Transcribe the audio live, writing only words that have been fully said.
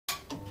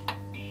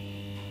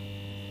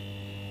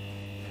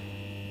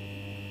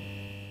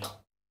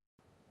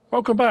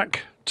Welcome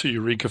back to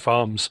Eureka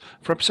Farms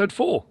for episode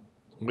 4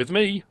 with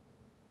me,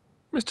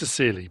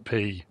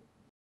 MrSealyp.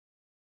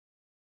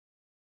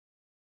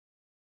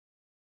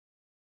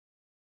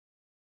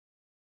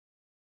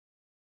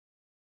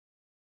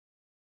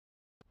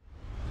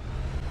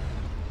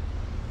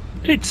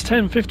 It's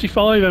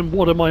 10:55 and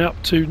what am I up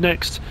to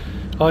next?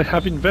 I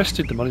have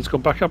invested, the money's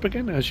gone back up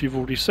again, as you've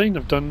already seen.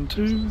 I've done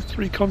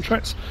 3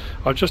 contracts.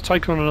 I've just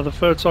taken on another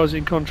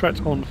fertilising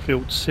contract on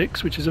field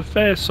 6, which is a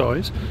fair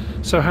size.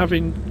 So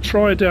having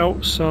tried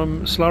out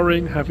some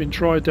slurrying, having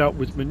tried out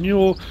with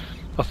manure,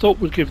 I thought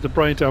we'd give the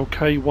Braindale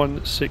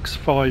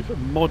K165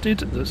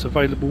 modded that's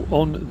available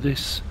on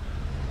this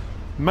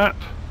map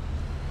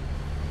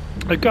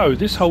a go.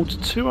 This holds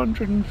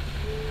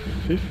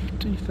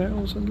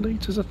 250,000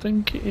 litres, I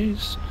think it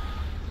is.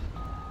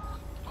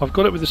 I've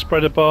got it with the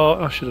spreader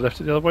bar. I should have left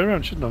it the other way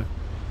around, shouldn't I?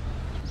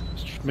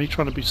 It's just me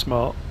trying to be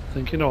smart,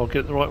 thinking, oh, I'll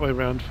get it the right way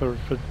around for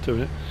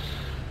doing it.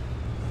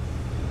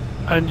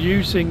 And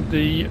using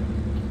the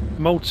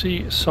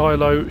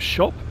multi-silo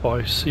shop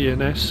by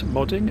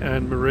TNTmodding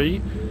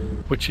Annmarie,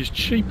 which is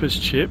cheap as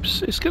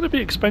chips. It's going to be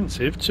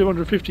expensive.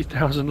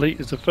 250,000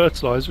 litres of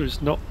fertiliser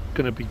is not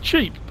going to be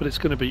cheap, but it's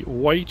going to be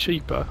way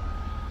cheaper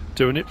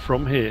doing it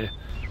from here.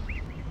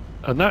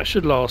 And that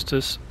should last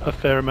us a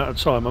fair amount of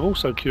time. I'm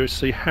also curious to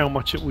see how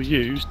much it will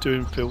use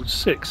doing field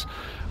 6.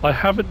 I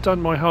haven't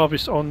done my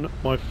harvest on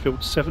my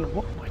field 7.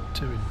 What am I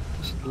doing?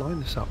 Let's line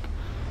this up.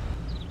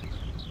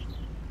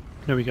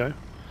 There we go.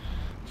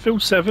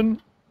 Field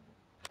 7,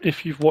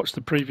 if you've watched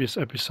the previous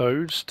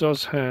episodes,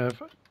 does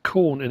have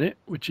corn in it,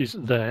 which is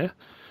there.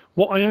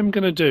 What I am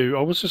going to do,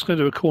 I was just going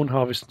to do a corn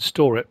harvest and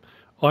store it.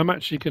 I'm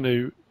actually going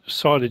to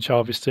silage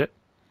harvest it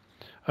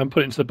and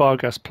put it into the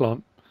biogas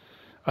plant.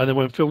 And then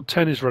when field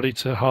 10 is ready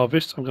to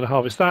harvest, I'm going to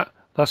harvest that.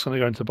 That's going to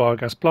go into the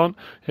biogas plant.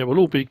 It will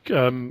all be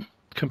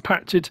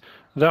compacted.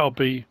 That'll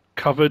be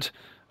covered.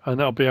 And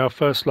that'll be our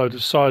first load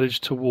of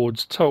silage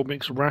towards total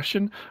mix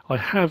ration. I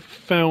have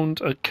found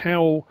a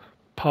cow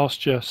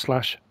pasture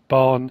 /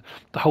 barn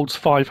that holds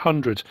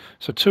 500.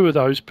 So 2 of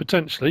those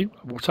potentially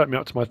will take me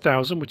up to my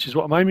 1,000, which is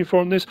what I'm aiming for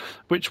on this,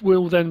 which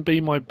will then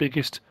be my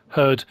biggest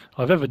herd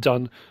I've ever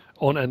done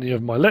on any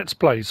of my Let's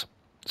Plays.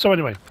 So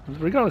anyway,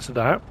 regardless of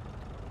that,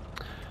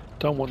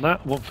 don't want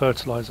that, I want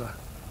fertiliser.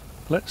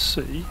 Let's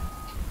see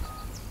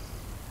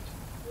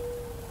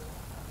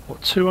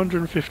what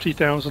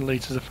 250,000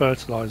 litres of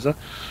fertiliser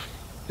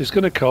is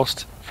going to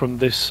cost from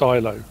this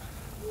silo.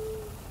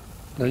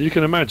 Now you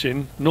can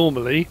imagine,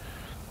 normally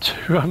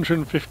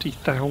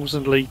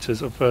 250,000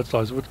 litres of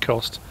fertiliser would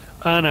cost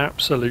an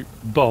absolute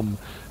bomb.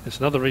 It's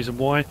another reason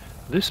why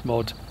this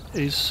mod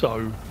is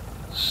so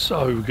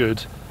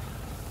good.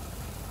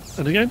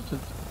 And again,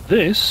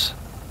 this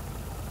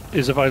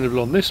is available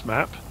on this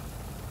map,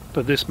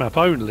 but this map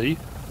only.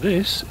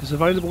 This is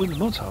available in the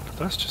Modhub.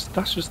 That's just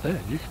there.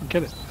 You can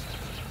get it.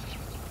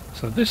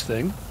 So this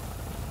thing,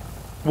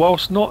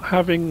 whilst not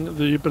having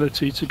the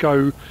ability to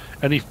go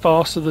any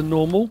faster than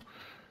normal,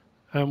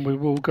 and we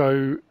will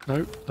go.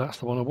 No, that's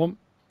the one I want.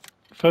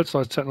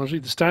 Fertilizer technology.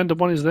 The standard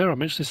one is there. I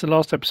mentioned this in the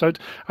last episode.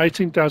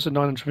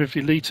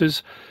 18,950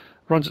 litres,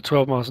 runs at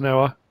 12 miles an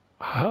hour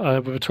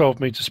with a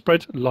 12-metre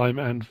spread, lime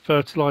and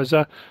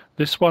fertilizer.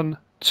 This one,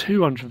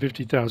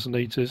 250,000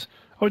 litres.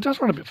 Oh, it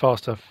does run a bit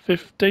faster,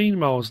 15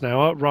 miles an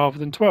hour rather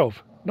than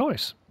 12.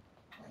 Nice.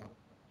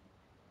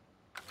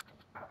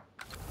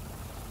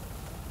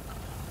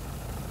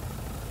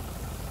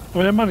 I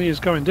mean, our money is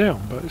going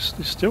down, but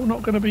it's still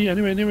not going to be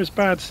anywhere near as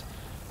bad.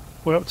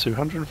 We're up to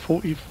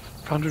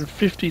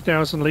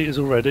 150,000 litres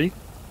already.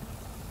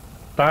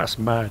 That's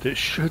mad. It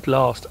should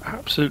last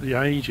absolutely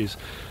ages.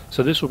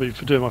 So this will be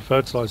for doing my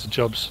fertiliser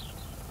jobs.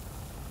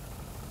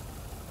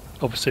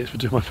 Obviously it's for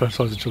doing my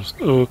fertiliser jobs,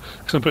 because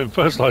I'm putting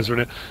fertiliser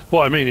in it.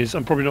 What I mean is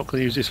I'm probably not going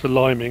to use this for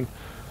liming.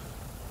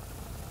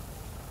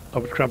 I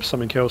would grab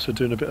something else for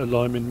doing a bit of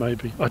liming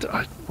maybe.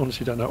 I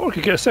honestly don't know. Or I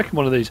could get a second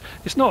one of these.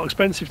 It's not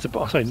expensive to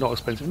buy. I say not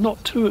expensive,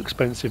 not too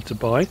expensive to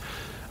buy.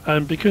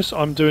 And because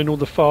I'm doing all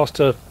the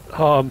faster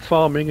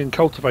farming and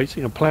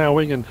cultivating and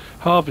ploughing and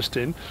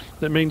harvesting,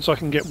 that means I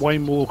can get way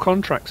more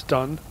contracts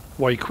done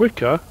way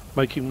quicker,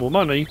 making more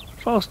money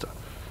faster.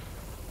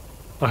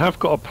 I have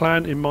got a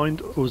plan in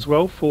mind as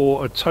well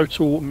for a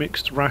total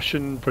mixed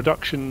ration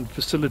production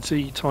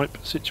facility type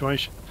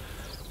situation.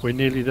 We're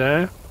nearly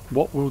there.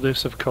 What will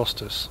this have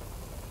cost us?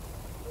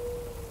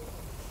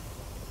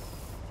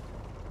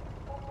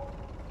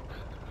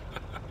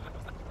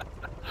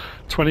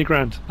 $20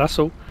 grand, that's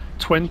all.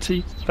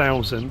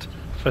 20,000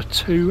 for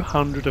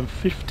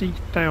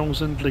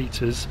 250,000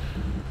 litres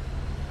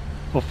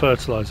of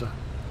fertiliser.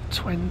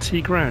 20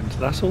 grand,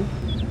 that's all.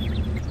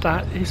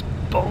 That is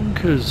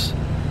bonkers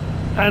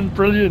and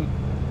brilliant,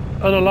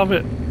 and I love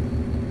it.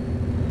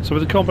 So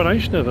with a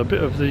combination of a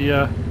bit of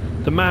the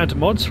mad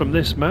mods from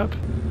this map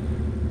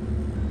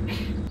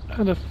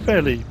and a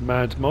fairly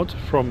mad mod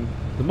from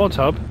the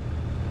Modhub,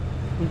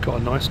 we've got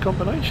a nice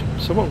combination.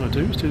 So what I'm going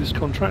to do is do this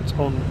contract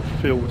on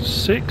field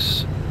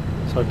 6.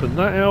 Let's open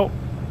that out.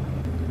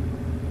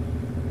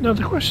 Now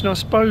the question I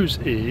suppose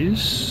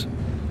is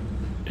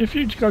if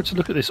you go to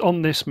look at this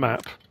on this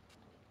map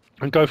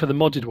and go for the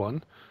modded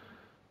one,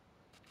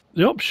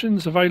 the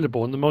options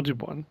available on the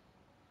modded one,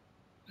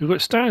 you've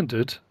got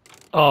standard.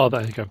 Oh,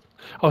 there you go.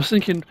 I was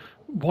thinking,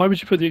 why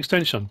would you put the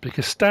extension on?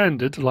 Because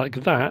standard,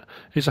 like that,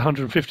 is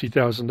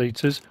 150,000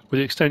 litres. With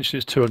the extension,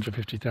 it's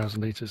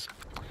 250,000 litres.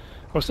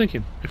 I was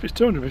thinking, if it's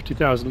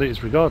 250,000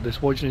 litres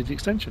regardless, why do you need the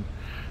extension?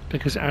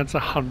 Because it adds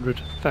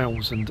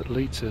 100,000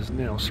 litres.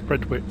 Now,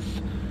 spread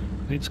width.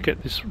 I need to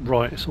get this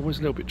right. It's always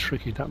a little bit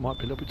tricky. That might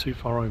be a little bit too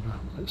far over.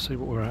 Let's see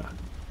what we're at.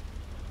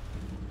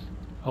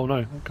 Oh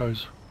no, that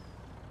goes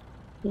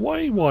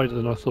way wider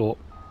than I thought.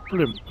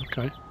 Brilliant.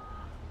 Okay.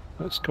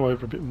 Let's go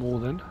over a bit more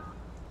then.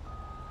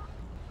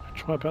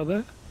 Try about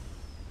there.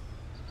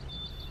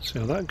 See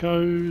how that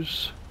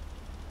goes.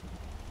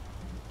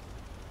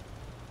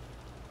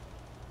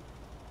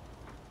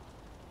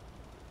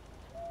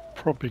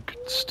 Probably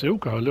could still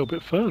go a little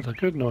bit further,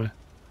 couldn't I?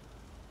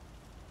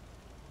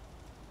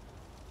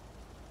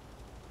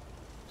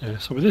 Yeah,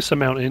 so with this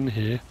amount in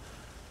here,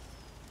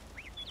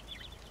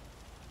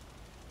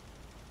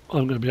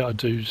 I'm going to be able to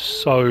do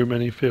so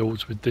many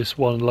fields with this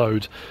one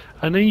load.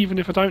 And even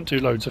if I don't do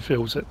loads of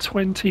fields, at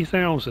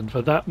 20,000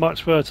 for that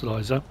much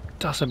fertiliser,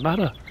 doesn't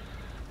matter.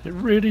 It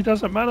really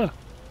doesn't matter.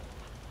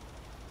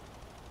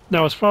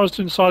 Now, as far as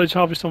doing silage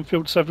harvest on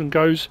field 7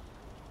 goes,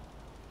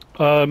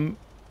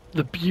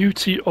 the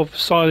beauty of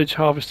silage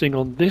harvesting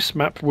on this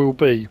map will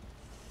be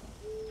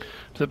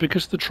that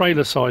because the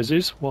trailer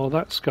sizes, while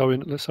that's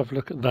going, let's have a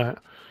look at that.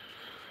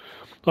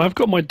 I've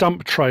got my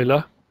dump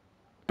trailer,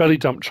 belly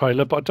dump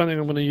trailer, but I don't think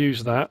I'm going to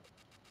use that.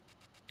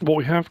 What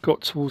we have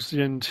got towards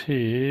the end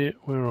here,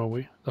 where are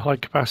we? The high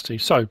capacity.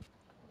 So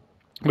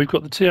we've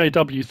got the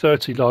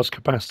TAW30 large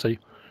capacity,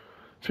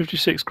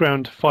 56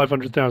 grand,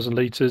 500,000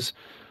 litres.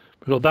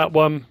 We've got that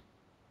one.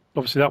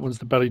 Obviously that one's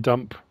the belly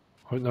dump.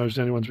 I think those are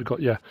the only ones we've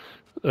got, yeah,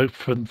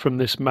 from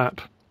this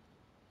map.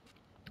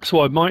 So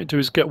what I might do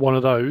is get one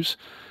of those,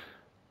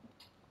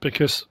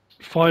 because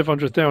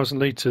 500,000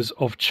 litres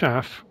of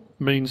chaff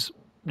means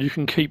you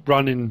can keep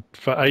running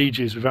for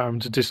ages without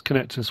having to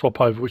disconnect and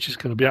swap over, which is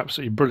going to be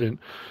absolutely brilliant.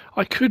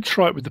 I could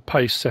try it with the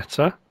pace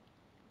setter,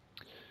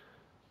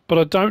 but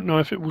I don't know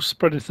if it will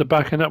spread into the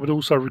back, and that would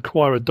also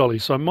require a dolly.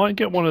 So I might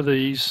get one of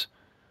these,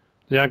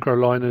 the agro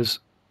liners,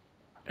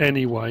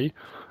 anyway.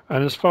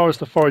 And as far as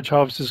the forage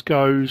harvesters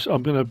goes,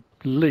 I'm going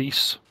to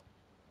lease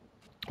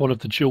one of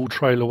the dual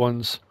trailer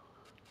ones.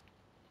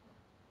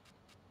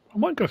 I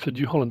might go for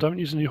New Holland. I haven't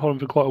used the New Holland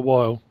for quite a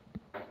while.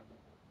 I'm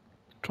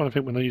trying to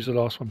think when I used the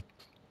last one.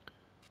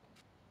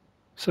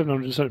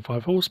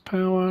 775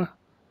 horsepower.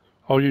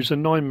 I'll use a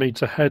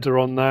 9-metre header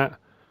on that.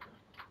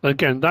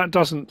 Again, that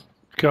doesn't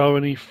go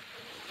any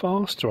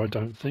faster, I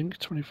don't think.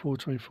 24,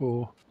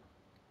 24.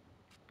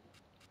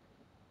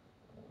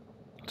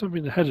 I don't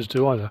think the headers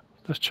do either.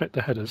 Let's check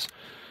the headers.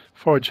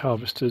 Forage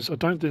harvesters. I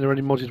don't think there are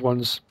any modded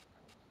ones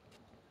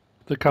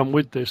that come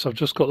with this. I've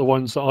just got the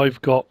ones that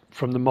I've got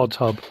from the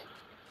Modhub.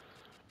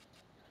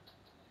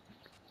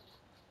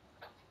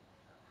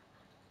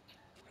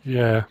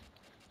 Yeah.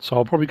 So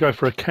I'll probably go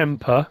for a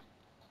Kemper,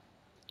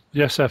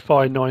 the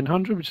SFI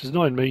 900, which is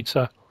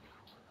 9-metre.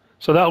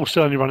 So that will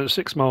still only run at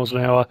 6 miles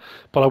an hour,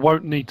 but I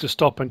won't need to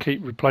stop and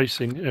keep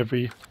replacing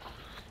every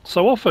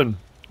so often.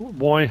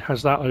 Why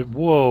has that?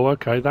 Whoa,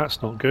 okay,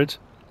 that's not good.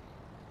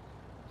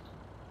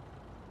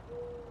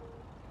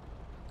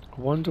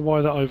 I wonder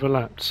why that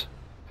overlapped.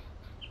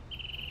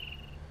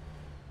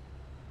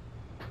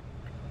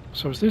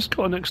 So has this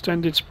got an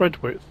extended spread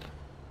width?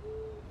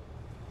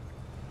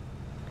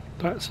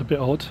 That's a bit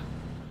odd.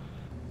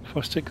 If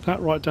I stick that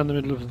right down the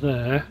middle of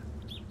there,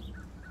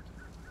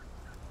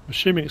 I'm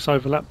assuming it's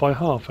overlapped by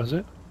half, has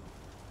it?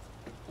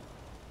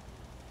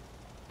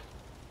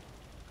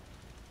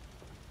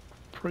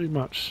 Pretty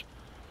much.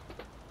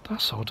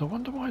 That's odd. I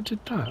wonder why I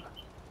did that.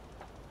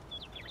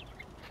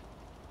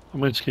 I'm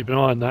going to keep an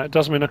eye on that. It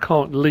doesn't mean I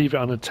can't leave it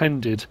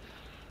unattended.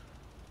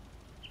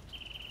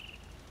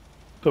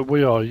 But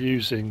we are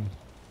using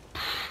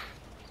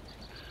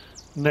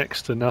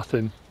next to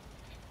nothing.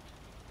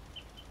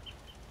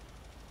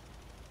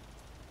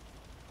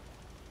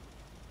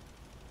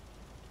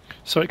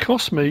 So it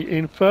cost me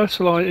in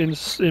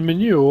fertilizer, in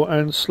manure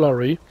and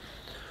slurry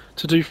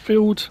to do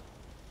field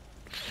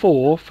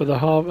 4 for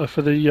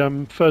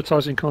the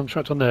fertilizing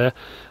contract on there,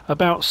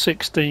 about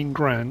 16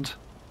 grand.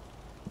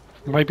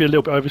 Maybe a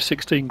little bit over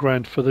 16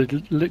 grand for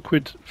the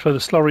liquid, for the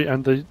slurry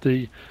and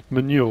the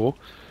manure.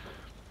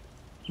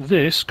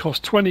 This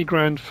cost 20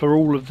 grand for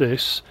all of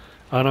this,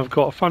 and I've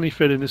got a funny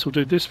feeling this will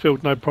do this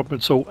field no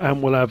problem at all,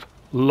 and we'll have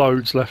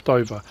loads left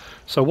over.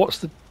 So what's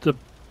the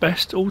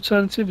best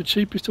alternative, the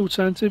cheapest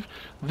alternative?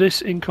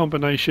 This in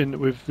combination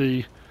with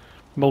the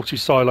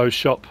multi-silo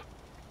shop.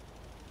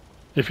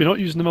 If you're not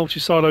using the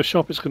multi-silo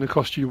shop, it's going to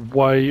cost you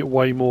way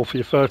more for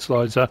your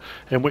fertilizer,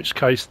 in which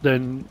case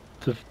then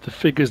the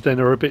figures then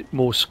are a bit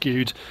more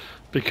skewed,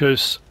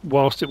 because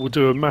whilst it will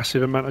do a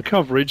massive amount of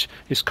coverage,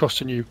 it's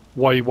costing you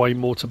way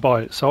more to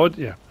buy it. So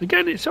yeah,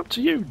 again, it's up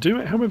to you.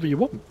 Do it however you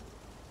want.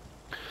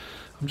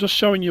 I'm just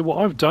showing you what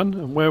I've done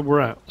and where we're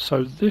at.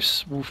 So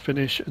this will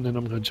finish, and then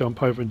I'm going to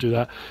jump over and do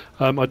that.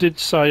 I did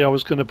say I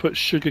was going to put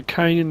sugar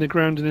cane in the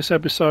ground in this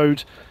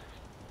episode.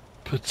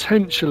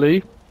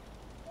 Potentially,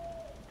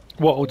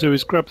 what I'll do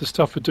is grab the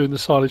stuff for doing the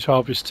silage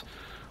harvest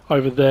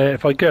over there.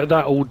 If I get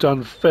that all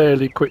done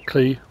fairly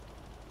quickly,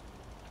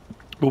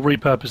 we'll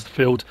repurpose the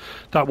field.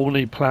 That will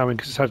need ploughing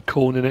because it's had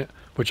corn in it,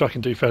 which I can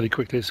do fairly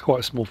quickly. It's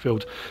quite a small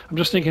field. I'm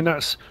just thinking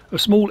that's a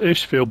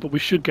small-ish field, but we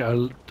should get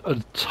a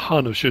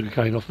ton of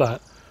sugarcane off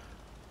that,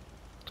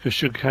 because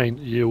sugarcane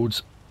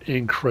yields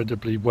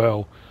incredibly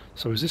well.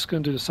 So is this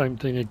going to do the same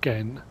thing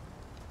again?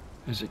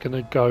 Is it going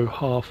to go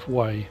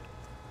halfway?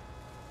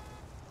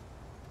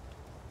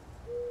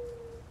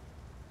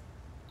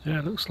 Yeah,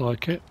 it looks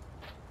like it.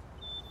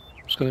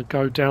 I'm just going to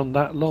go down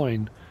that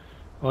line.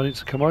 I need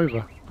to come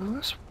over. Oh,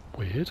 that's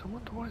weird. I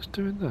wonder why it's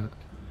doing that.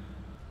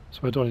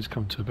 So where do I need to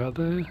come to? About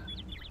there?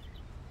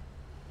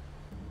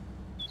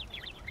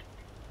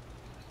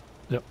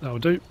 Yep, that'll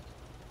do.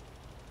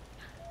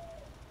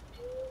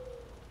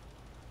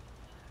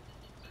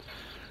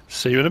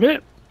 See you in a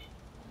bit.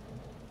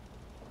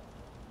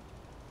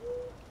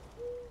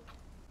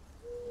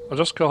 I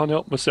just can't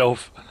help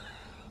myself.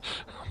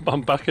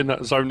 I'm back in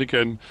that zone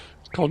again.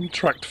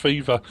 Contract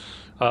fever.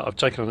 I've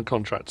taken on a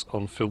contract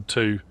on field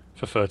 2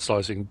 for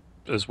fertilising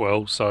as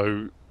well,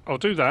 so I'll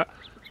do that,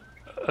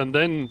 and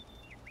then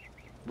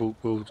we'll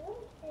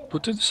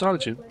do the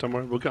silaging. Don't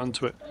worry, we'll get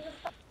onto it.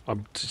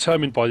 I'm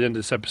determined by the end of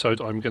this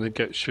episode I'm going to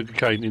get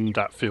sugarcane in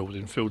that field,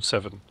 in field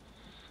 7.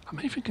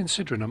 I'm even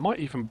considering I might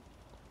even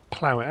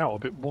plough it out a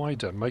bit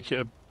wider, make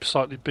it a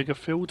slightly bigger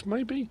field,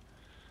 maybe.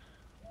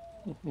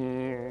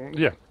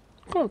 Yeah,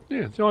 well,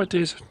 yeah. The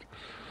ideas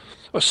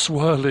are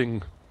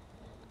swirling,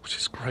 which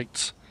is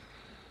great.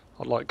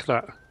 I like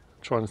that.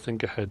 Trying to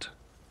think ahead.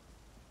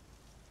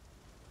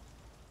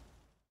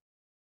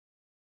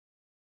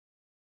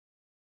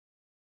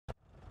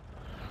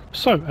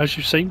 So, as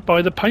you've seen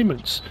by the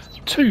payments,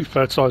 2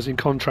 fertilising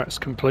contracts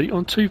complete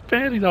on 2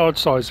 fairly large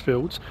size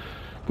fields.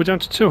 We're down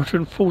to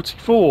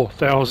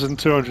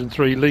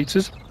 244,203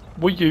 litres.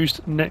 We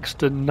used next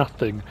to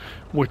nothing,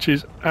 which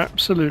is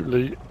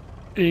absolutely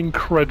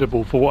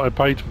incredible for what I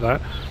paid for that.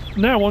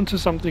 Now on to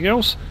something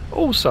else,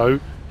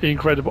 also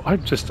incredible.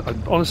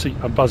 Honestly,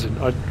 I'm buzzing.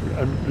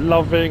 I'm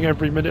loving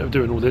every minute of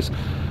doing all this.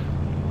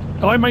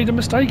 I made a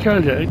mistake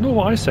earlier. Ignore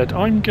what I said.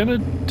 I'm going to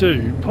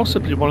do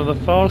possibly one of the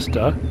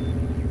faster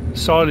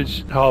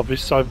silage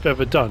harvests I've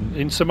ever done,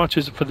 in so much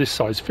as for this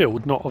size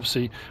field. Not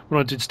obviously when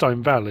I did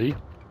Stone Valley,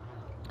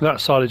 that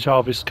silage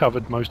harvest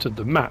covered most of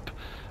the map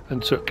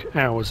and took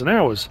hours and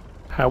hours.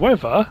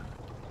 However,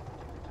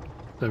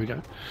 there we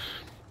go.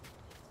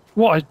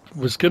 What I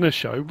was going to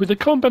show, with a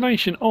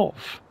combination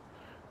of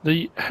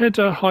the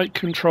header height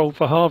control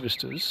for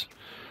harvesters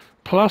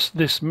plus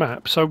this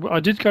map. So I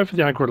did go for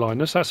the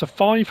AgroLiners. That's a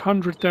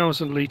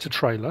 500,000 litre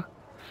trailer.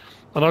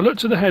 And I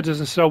looked at the headers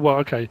and said, oh, well,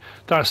 okay,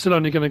 that's still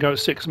only going to go at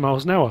 6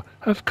 miles an hour.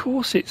 Of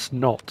course it's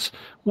not.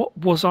 What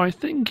was I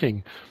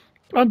thinking?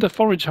 Under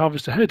forage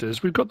harvester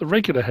headers, we've got the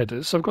regular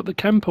headers. So I've got the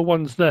Kemper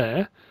ones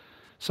there.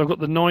 So I've got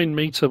the 9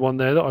 metre one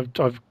there that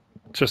I've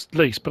just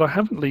leased, but I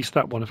haven't leased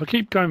that one. If I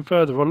keep going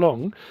further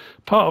along,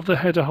 part of the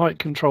header height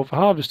control for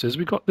harvesters,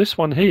 we've got this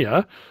one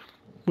here,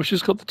 which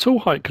has got the tool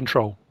height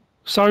control.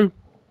 So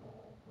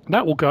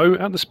that will go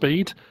at the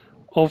speed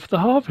of the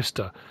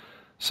harvester.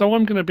 So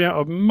I'm going to be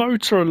able to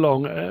motor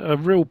along at a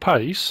real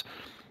pace,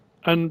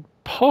 and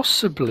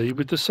possibly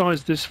with the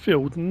size of this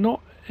field,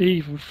 not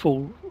even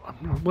full.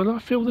 Will I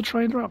fill the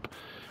trailer up?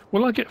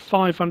 Will I get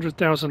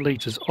 500,000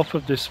 litres off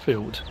of this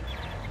field?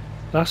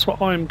 That's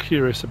what I'm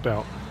curious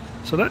about.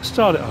 So let's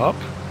start it up.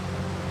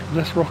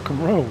 Let's rock and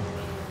roll.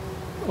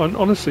 And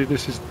honestly,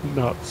 this is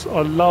nuts.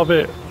 I love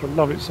it. I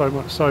love it so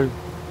much. So,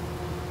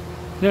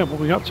 yeah, what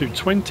are we up to?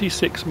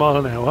 26 mile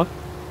an hour.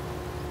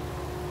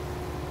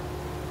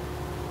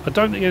 I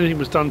don't think anything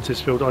was done to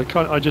this field.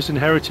 I just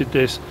inherited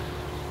this.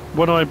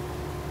 When I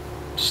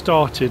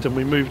started and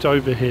we moved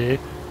over here,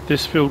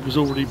 this field was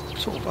already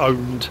sort of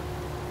owned.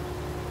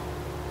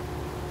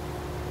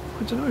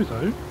 I don't know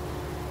though.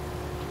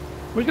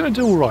 We're going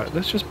to do all right.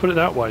 Let's just put it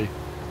that way.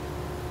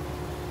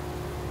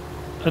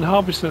 And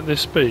harvesting at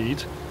this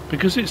speed,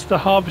 because it's the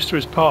harvester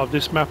is part of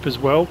this map as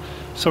well,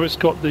 so it's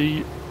got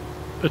the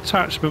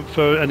attachment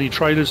for any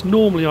trailers.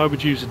 Normally I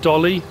would use a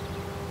dolly.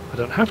 I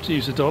don't have to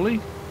use a dolly.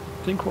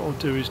 I think what I'll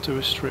do is do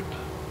a strip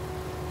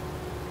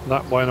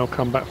that way, and I'll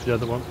come back for the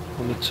other one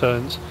on the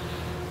turns.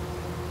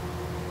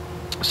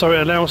 So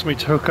it allows me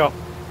to hook up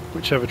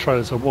whichever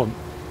trailers I want,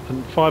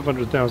 and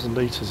 500,000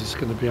 litres is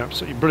going to be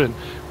absolutely brilliant,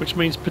 which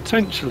means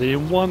potentially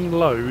in one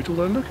load,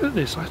 although look at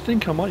this, I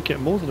think I might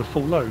get more than a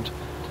full load.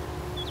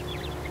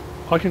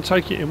 I can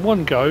take it in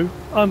one go,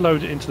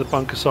 unload it into the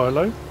bunker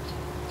silo,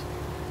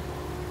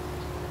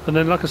 and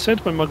then like I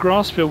said, when my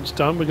grass field's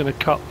done, we're going to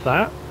cut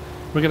that.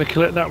 We're going to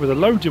collect that with a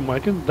loading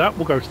wagon. That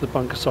will go to the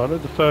bunker silo,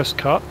 the first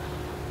cut,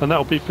 and that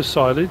will be for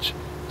silage.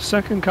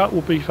 Second cut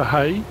will be for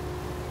hay,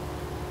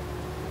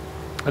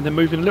 and then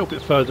moving a little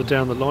bit further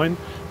down the line,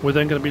 We're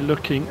then going to be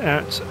looking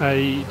at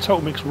a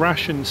total mix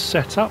ration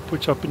setup,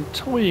 which I've been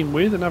toying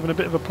with and having a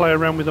bit of a play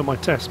around with on my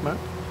test map.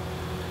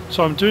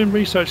 So I'm doing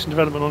research and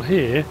development on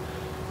here.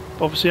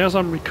 Obviously, as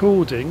I'm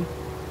recording,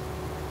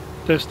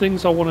 there's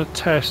things I want to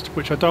test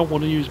which I don't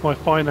want to use my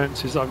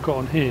finances that I've got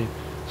on here.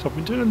 So I've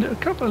been doing a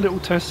couple of little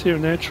tests here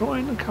and there,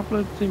 trying a couple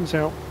of things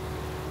out,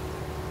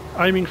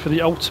 aiming for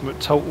the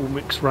ultimate total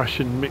mix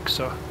ration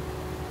mixer.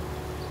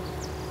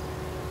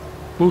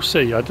 We'll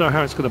see. I don't know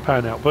how it's going to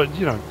pan out, but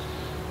you know,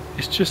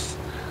 it's just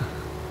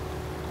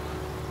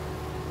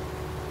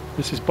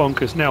this is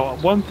bonkers. Now,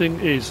 one thing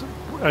is,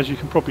 as you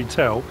can probably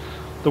tell,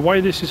 the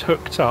way this is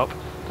hooked up,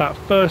 that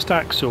first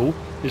axle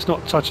is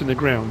not touching the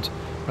ground.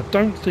 I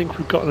don't think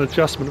we've got an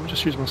adjustment. Let me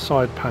just use my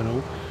side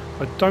panel.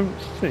 I don't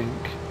think.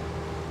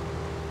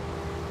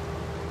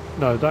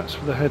 No, that's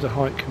for the header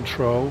height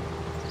control.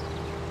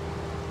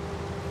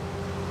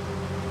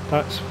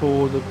 That's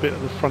for the bit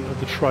at the front of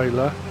the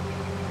trailer.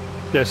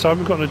 Yeah, so I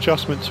haven't got an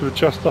adjustment to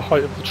adjust the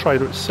height of the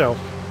trailer itself.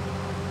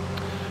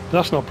 But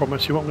that's not a problem.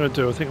 Actually, what I'm going to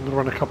do, I think I'm going to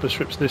run a couple of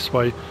strips this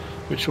way,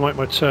 which will make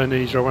my turn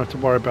easier. I won't have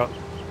to worry about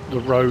the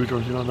road or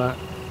anything like that.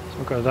 So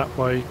I'll go that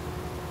way.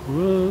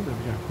 Whoa, there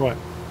we go. Right.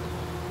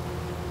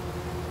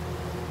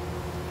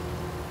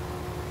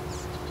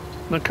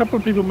 Now, a couple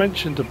of people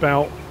mentioned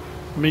about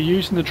me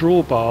using the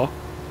drawbar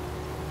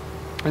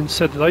and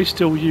said that they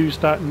still use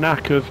that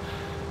knack of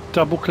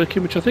double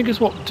clicking, which I think is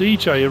what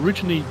DJ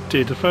originally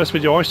did. The first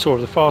video I saw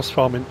of the fast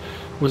farming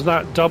was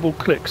that double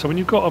click. So when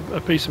you've got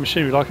a piece of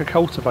machinery like a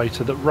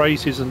cultivator that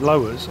raises and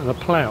lowers and a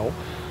plough,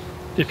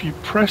 if you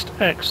pressed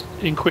X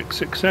in quick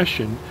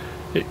succession,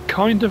 it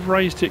kind of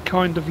raised it,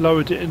 kind of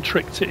lowered it and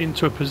tricked it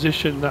into a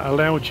position that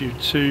allowed you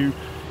to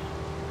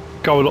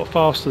go a lot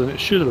faster than it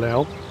should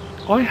allow.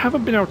 I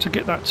haven't been able to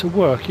get that to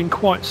work in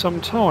quite some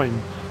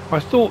time.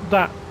 I thought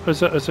that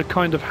as a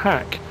kind of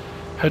hack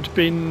had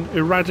been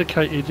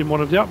eradicated in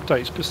one of the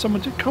updates, but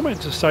someone did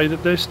comment to say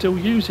that they're still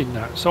using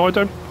that. So I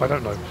don't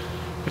know.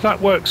 If that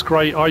works,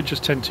 great. I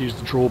just tend to use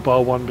the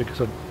drawbar one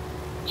because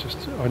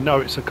I know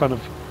it's a kind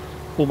of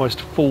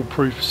almost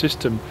foolproof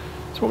system.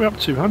 So what are we up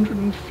to?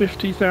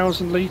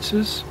 150,000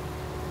 litres.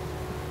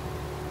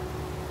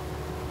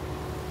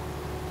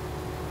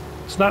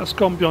 So that's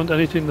gone beyond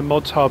anything the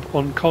Modhub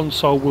on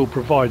console will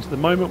provide. At the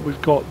moment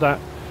we've got that,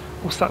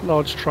 what's that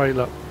large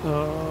trailer?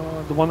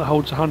 The one that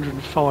holds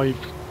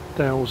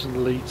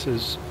 105,000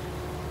 litres.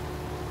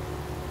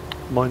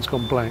 Mine's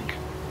gone blank.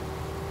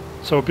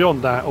 So we're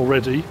beyond that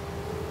already.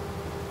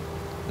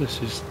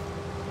 This is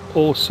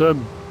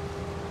awesome.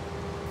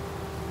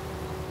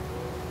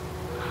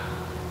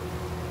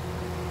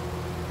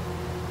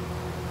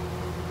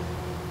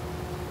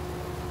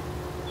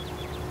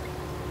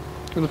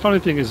 And the funny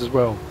thing is as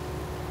well,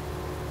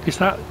 is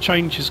that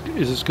change is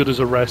as good as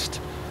a rest.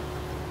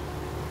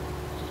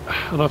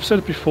 And I've said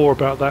it before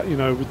about that, you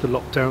know, with the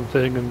lockdown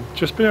thing, and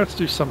just being able to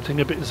do something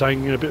a bit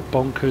zany, a bit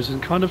bonkers,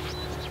 and kind of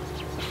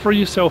free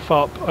yourself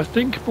up. I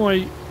think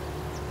my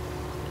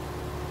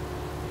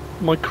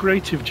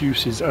creative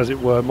juices, as it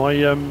were,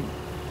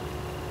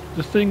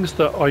 the things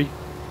that I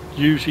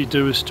usually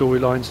do as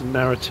storylines and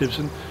narratives,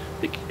 and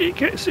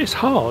it's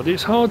hard.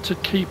 It's hard to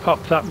keep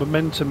up that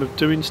momentum of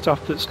doing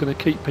stuff that's going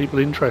to keep people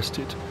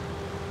interested.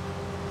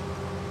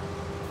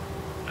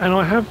 And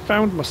I have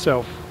found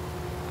myself,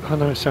 I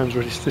know this is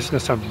going to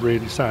sound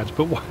really sad,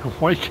 but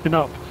waking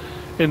up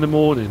in the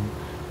morning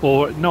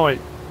or at night,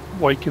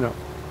 waking up,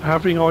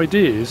 having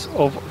ideas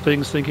of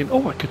things, thinking,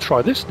 oh, I could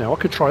try this now, I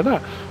could try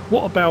that.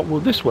 What about, will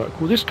this work?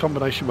 Will this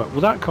combination work?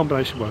 Will that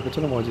combination work? I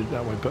don't know why I did it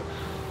that way, but...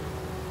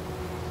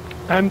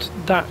 And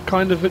that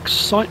kind of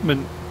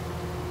excitement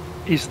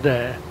is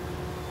there.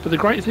 But the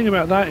great thing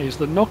about that is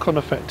the knock-on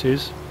effect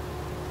is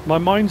my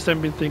mind's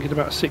then been thinking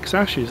about 6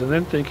 ashes and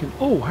then thinking,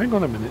 oh, hang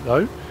on a minute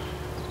though,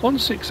 on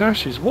 6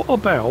 ashes, what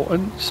about?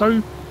 And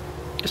so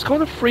it's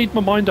kind of freed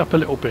my mind up a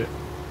little bit,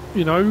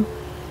 you know.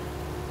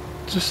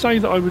 To say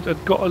that I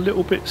had got a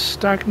little bit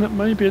stagnant,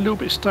 maybe a little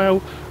bit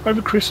stale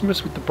over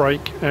Christmas with the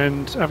break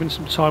and having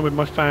some time with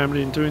my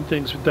family and doing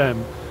things with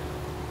them.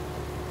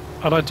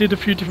 And I did a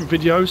few different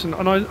videos, and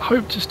I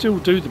hope to still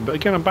do them, but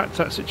again I'm back to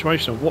that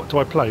situation of what do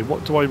I play,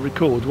 what do I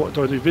record, what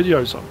do I do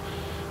videos on.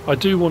 I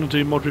do want to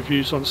do mod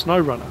reviews on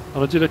SnowRunner,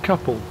 and I did a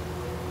couple.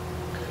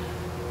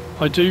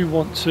 I do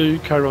want to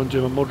carry on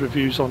doing my mod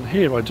reviews on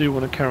here, I do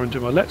want to carry on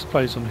doing my let's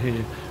plays on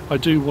here, I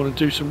do want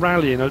to do some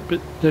rallying, but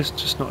there's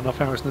just not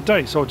enough hours in the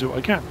day, so I'll do what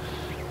I can.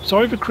 So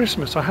over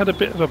Christmas I had a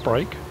bit of a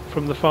break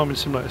from the farming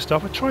simulator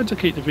stuff. I tried to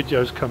keep the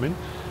videos coming,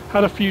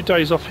 had a few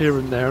days off here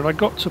and there, and I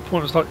got to a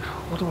point I was like,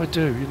 what do I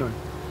do, you know?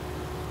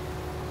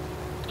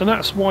 And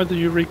that's why the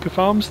EUREKA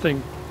Farms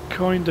thing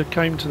kind of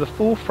came to the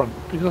forefront,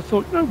 because I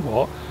thought, you know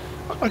what,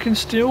 I can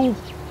still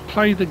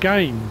play the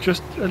game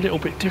just a little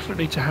bit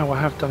differently to how I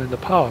have done in the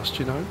past,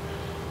 you know.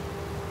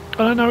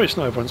 And I know it's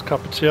not everyone's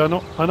cup of tea. I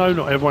know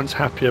not everyone's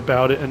happy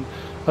about it, and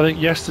I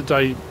think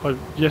yesterday's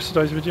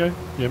video,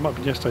 yeah, it might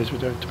be yesterday's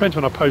video, depends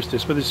when I post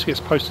this, whether this gets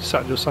posted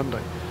Saturday or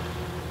Sunday.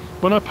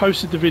 When I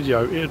posted the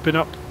video, it had been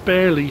up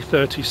barely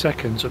 30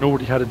 seconds and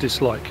already had a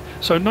dislike.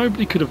 So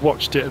nobody could have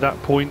watched it at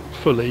that point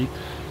fully.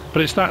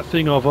 But it's that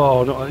thing of,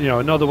 oh, you know,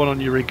 another one on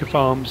EUREKA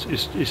Farms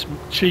is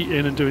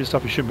cheating and doing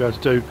stuff you shouldn't be able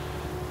to do.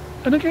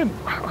 And again,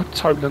 I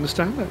totally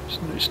understand that.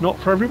 It's not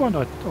for everyone.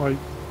 I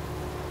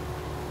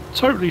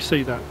totally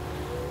see that.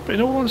 But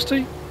in all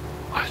honesty,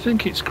 I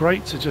think it's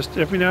great to just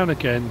every now and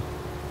again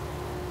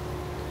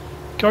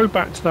go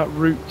back to that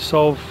roots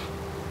of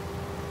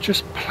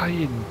just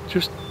playing,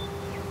 just,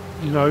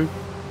 you know,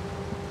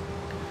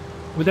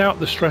 without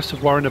the stress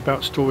of worrying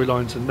about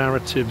storylines and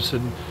narratives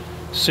and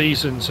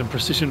seasons and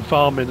precision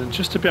farming, and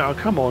just to be able to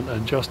come on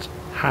and just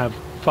have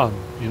fun,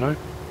 you know.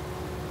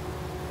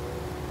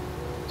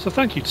 So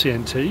thank you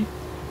TNT,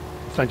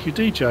 thank you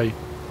DJ,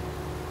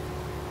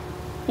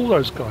 all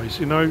those guys,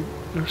 you know,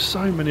 there are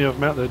so many of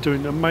them out there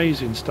doing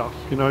amazing stuff,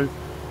 you know.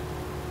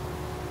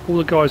 All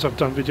the guys I've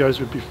done videos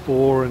with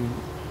before, and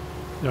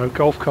you know,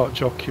 Golf Cart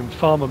Jockey and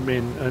Farmer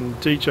Min and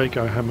DJ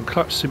GOHAM and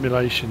Clutch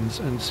Simulations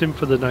and Sim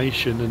for the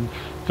Nation and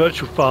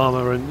Virtual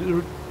Farmer, and there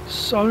are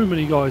so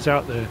many guys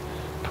out there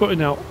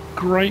putting out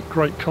great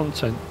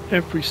content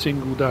every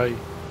single day.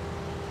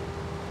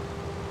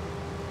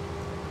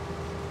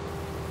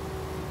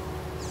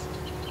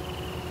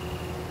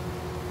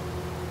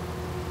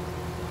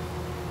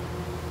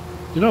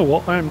 You know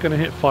what? I am going to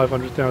hit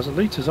 500,000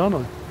 litres, aren't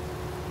I?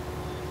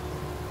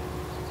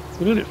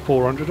 We're nearly at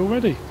 400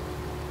 already.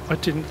 I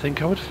didn't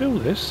think I would fill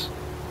this.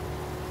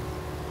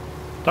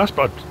 That's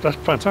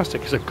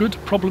fantastic. It's a good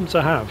problem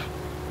to have.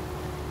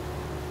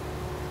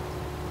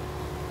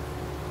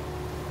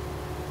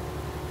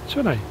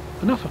 So anyway,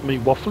 enough of me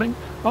waffling.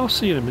 I'll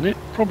see you in a minute,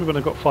 probably when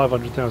I've got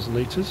 500,000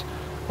 litres.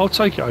 I'll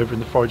take it over in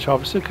the forage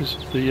harvester because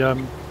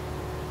the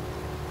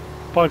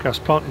biogas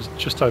plant is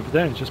just over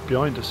there, just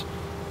behind us.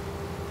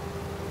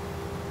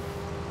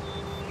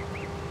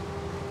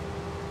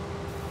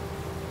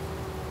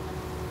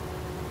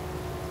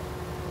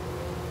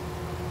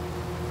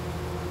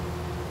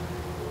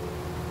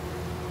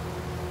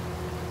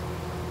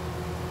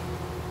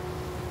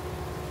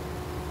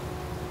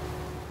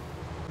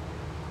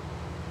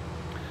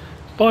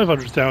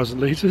 $500,000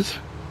 litres.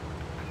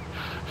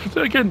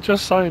 Again,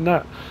 just saying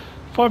that.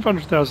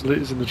 500,000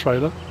 litres in the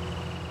trailer.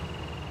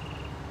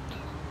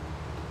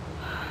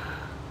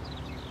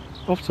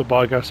 Off to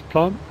biogas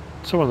plant.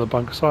 To one of the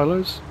bunker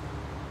silos.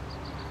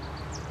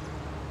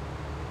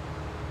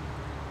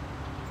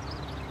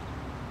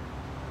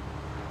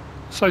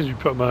 So as you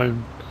put my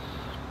own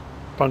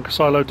bunker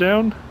silo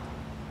down.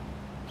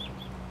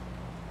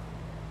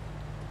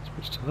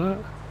 Switch to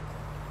that.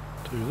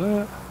 Do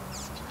that.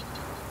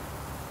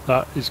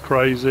 That is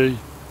crazy.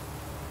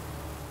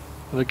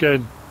 And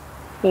again,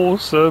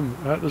 awesome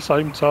at the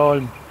same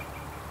time.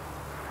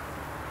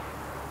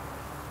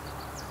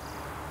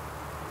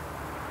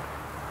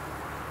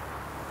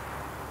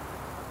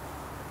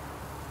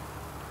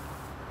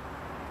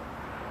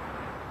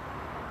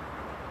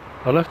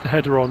 I left the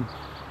header on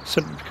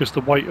simply because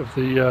the weight of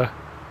the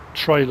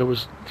trailer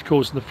was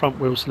causing the front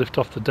wheels to lift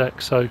off the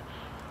deck, so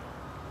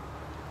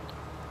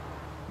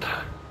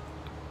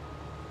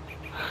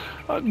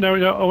no,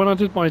 you know, when I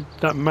did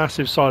that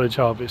massive silage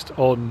harvest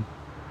on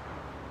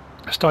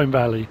Stone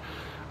Valley,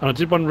 and I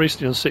did one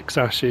recently on 6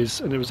 ashes,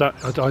 and it was that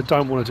I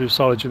don't want to do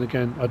silaging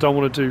again. I don't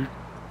want to do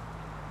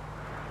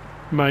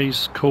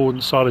maize,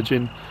 corn,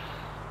 silaging.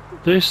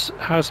 This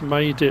has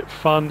made it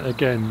fun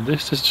again.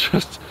 This is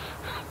just,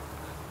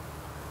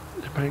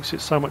 it makes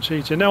it so much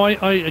easier. Now I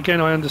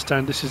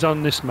understand this is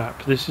on this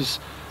map. This is,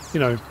 you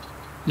know,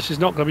 this is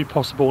not going to be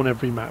possible on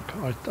every map.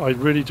 I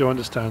really do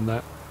understand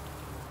that.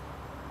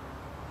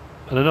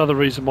 And another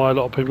reason why a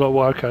lot of people are like,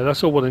 well, okay,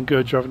 that's all well and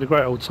good, you're having a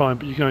great old time,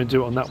 but you can only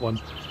do it on that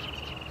one.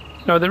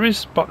 No, there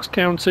is Bucks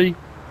County,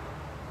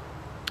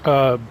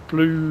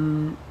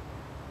 Blue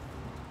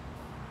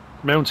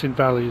Mountain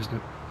Valley, isn't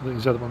it? I think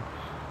it's the other one.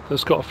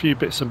 That's got a few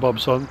bits and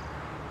bobs on.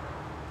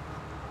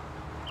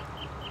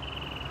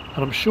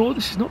 And I'm sure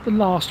this is not the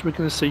last we're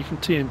going to see from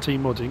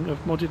TNTmodding of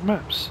modded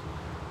maps.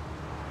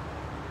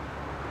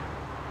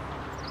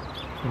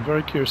 I'm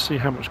very curious to see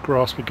how much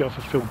grass we get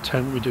for field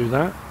 10 when we do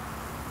that,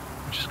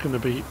 which is going to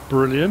be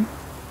brilliant.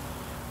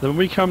 Then when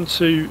we come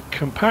to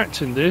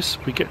compacting this,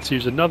 we get to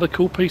use another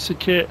cool piece of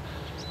kit.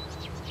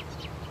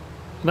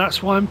 And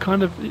that's why I'm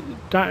kind of,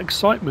 that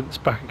excitement's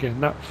back again,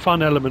 that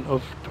fun element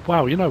of,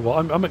 wow, you know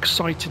what, I'm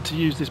excited to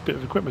use this bit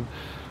of equipment.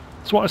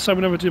 That's what I say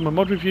whenever I do my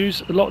mod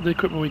reviews. A lot of the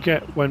equipment we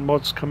get when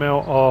mods come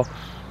out are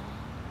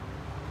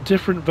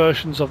different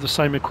versions of the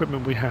same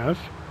equipment we have.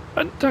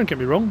 And don't get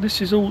me wrong,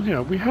 this is all, you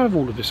know, we have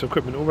all of this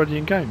equipment already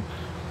in game.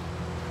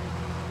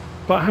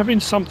 But having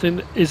something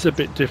that is a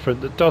bit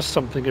different, that does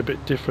something a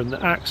bit different,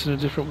 that acts in a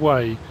different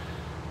way,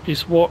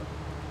 is what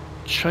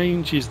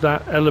changes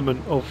that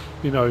element of,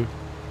 you know,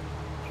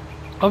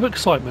 of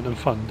excitement and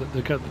fun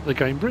that the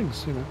game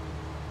brings, you know.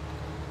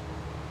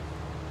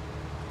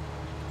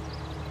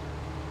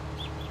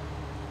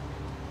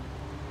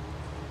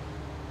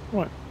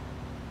 Right,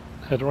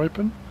 header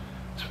open.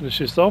 Let's finish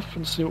this off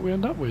and see what we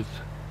end up with.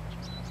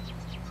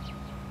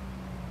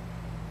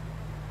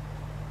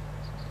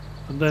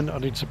 and then I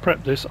need to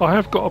prep this. I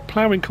have got a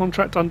ploughing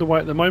contract underway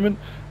at the moment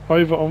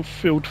over on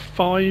field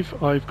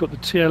 5. I've got the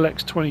TLX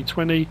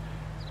 2020.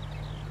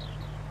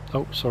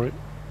 Oh, sorry.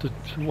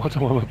 Why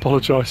do I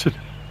apologising?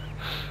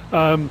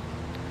 The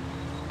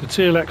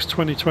TLX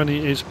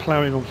 2020 is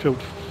ploughing on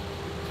field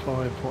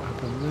 5. What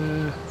happened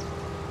there?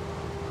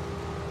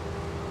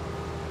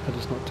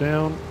 Header's not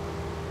down.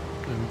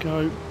 There we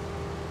go.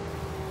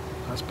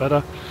 That's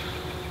better.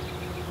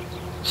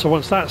 So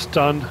once that's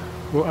done,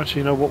 we'll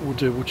actually know what we'll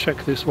do. We'll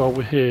check this while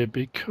we're here,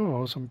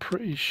 because I'm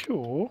pretty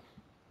sure.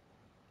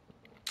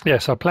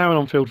 Yes, our ploughing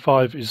on field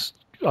 5 is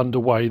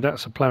underway.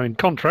 That's a ploughing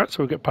contract, so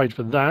we'll get paid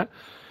for that.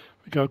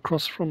 We go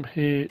across from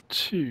here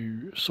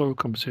to soil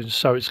composition.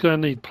 So it's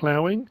going to need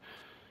ploughing.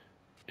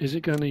 Is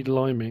it going to need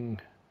liming?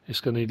 It's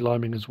going to need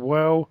liming as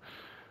well.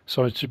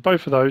 So I do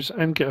both of those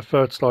and get a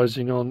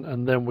fertilising on,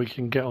 and then we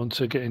can get on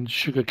to getting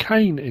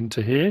sugarcane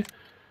into here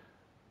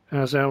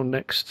as our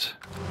next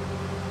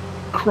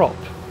crop.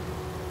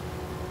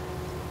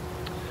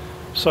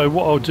 So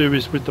what I'll do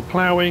is, with the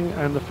ploughing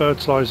and the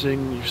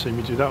fertilising, you've seen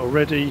me do that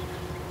already.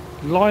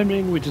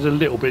 Liming we did a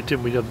little bit,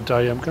 didn't we, the other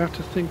day? I'm going to have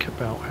to think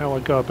about how I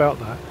go about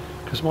that,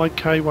 because my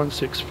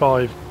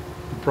K165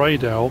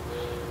 braid owl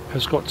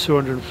has got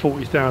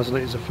 240,000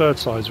 litres of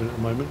fertiliser in it at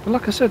the moment. But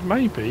like I said,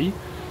 maybe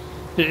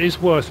it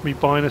is worth me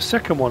buying a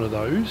second one of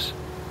those,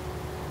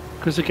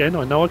 because again,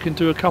 I know I can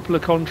do a couple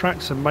of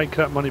contracts and make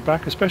that money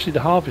back, especially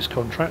the harvest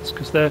contracts,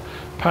 because they're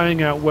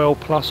paying out well,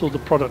 plus all the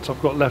products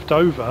I've got left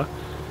over,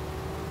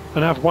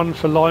 and have one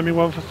for liming,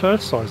 one for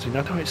fertilising.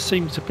 I know it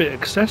seems a bit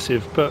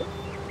excessive, but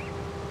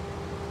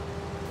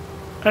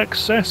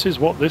excess is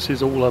what this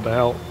is all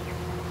about.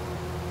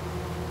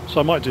 So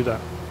I might do that.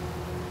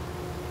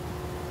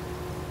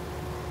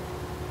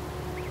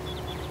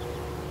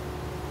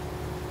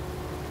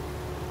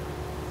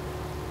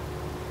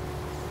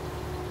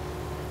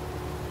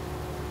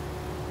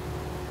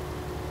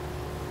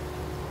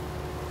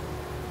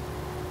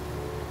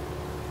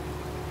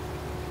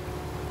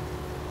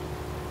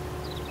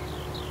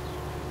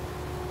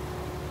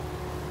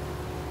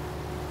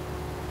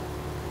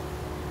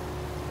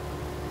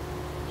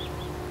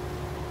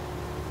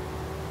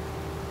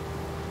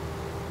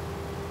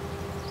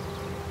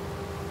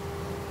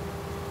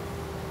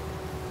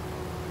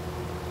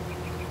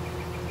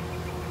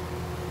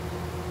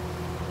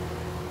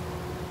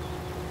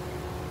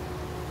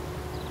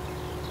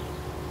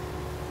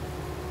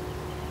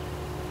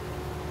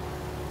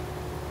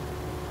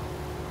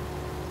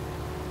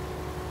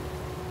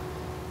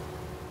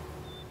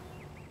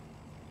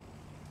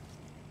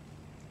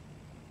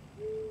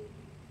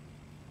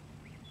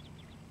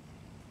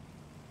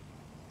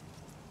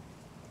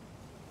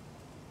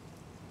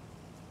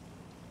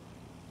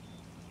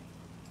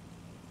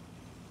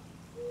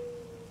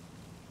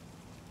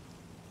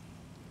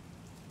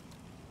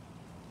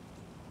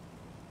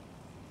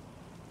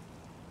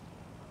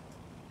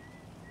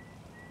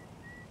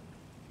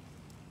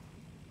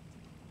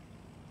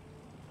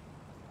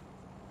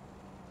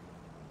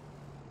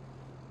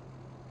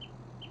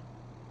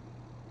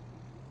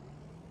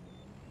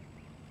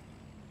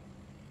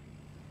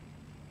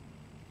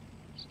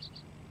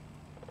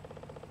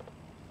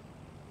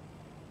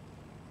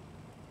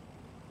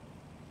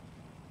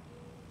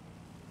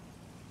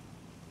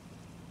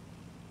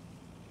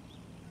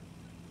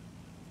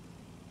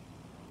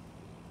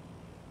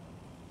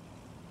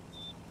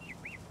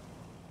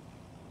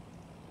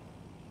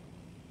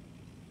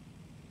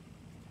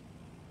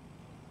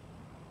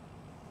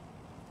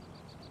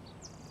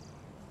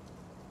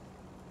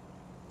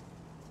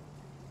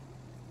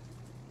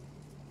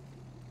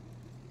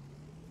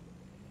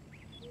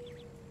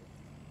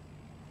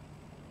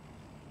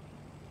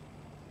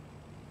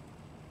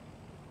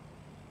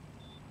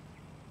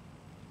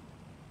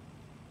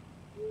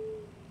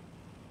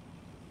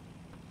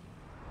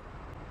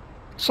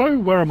 So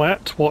where am I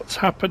at? What's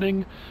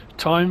happening?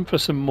 Time for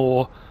some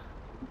more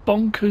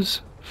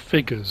bonkers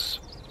figures.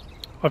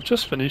 I've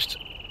just finished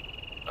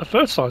a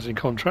fertilising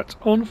contract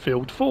on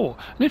field 4.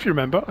 And if you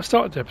remember, I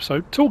started the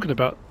episode talking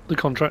about the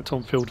contract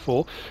on field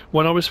 4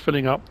 when I was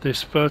filling up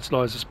this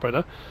fertiliser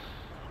spreader.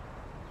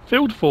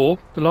 Field 4,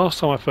 the last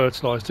time I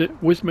fertilised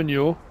it with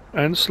manure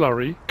and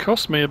slurry,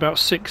 cost me about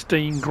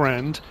 16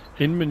 grand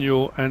in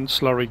manure and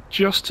slurry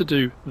just to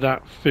do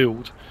that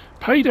field.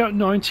 Paid out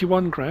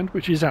 91 grand,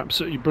 which is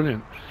absolutely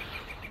brilliant.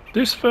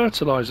 This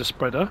fertiliser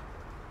spreader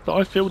that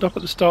I filled up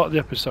at the start of the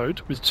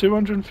episode with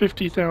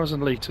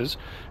 250,000 litres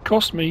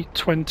cost me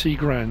 20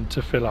 grand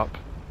to fill up.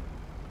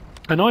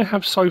 And I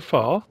have so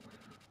far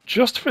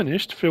just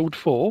finished field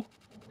 4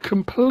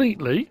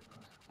 completely,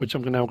 which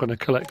I'm now going to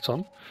collect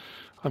on.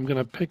 I'm going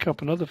to pick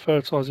up another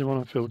fertilising one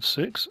on field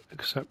 6,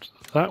 except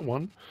that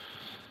one.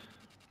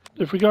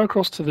 If we go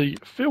across to the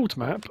field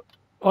map,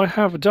 I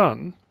have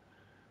done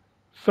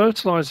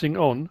fertilising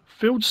on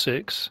field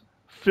 6,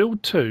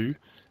 field 2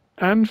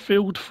 and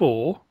field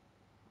 4,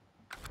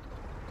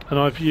 and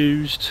I've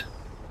used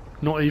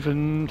not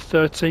even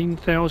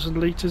 13,000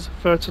 litres of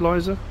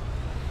fertiliser.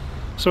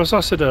 So as I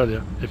said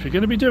earlier, if you're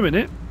going to be doing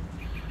it,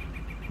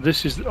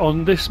 this is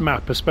on this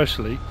map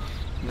especially,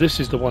 this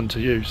is the one to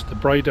use, the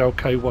Braidell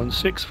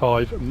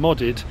K165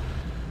 modded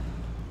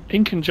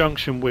in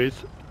conjunction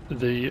with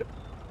the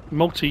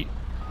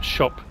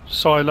multi-shop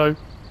silo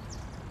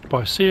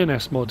by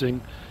TNTmodding,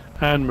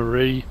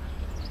 Annmarie.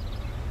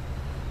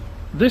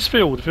 This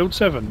field, field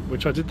 7,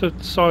 which I did the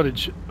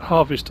silage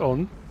harvest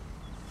on,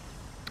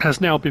 has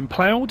now been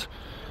ploughed.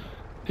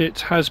 It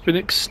has been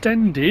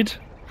extended.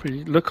 If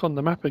we look on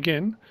the map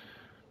again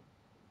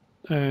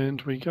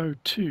and we go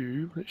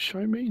to, let's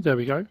show me, there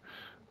we go.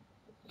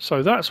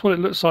 So that's what it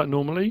looks like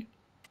normally.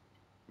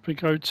 If we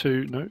go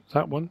to, no,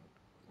 that one,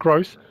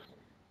 growth,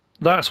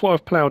 that's what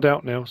I've ploughed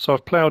out now. So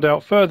I've ploughed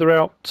out further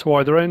out to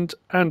either end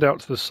and out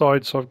to the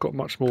side, so I've got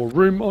much more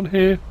room on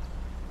here.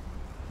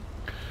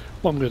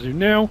 What I'm going to do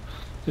now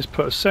is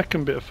put a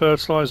second bit of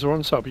fertiliser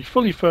on, so it'll be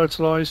fully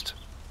fertilised,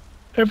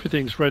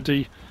 everything's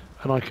ready,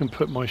 and I can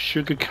put my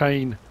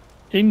sugarcane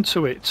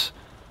into it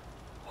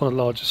on a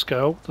larger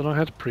scale than I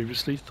had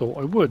previously thought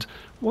I would.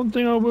 One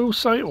thing I will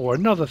say, or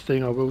another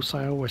thing I will say,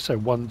 I always say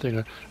one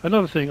thing,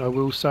 another thing I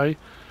will say,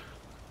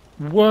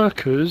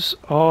 workers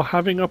are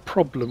having a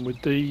problem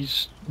with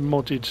these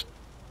modded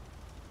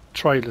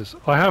trailers.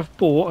 I have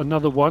bought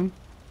another one.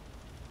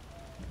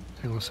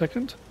 Hang on a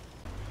second.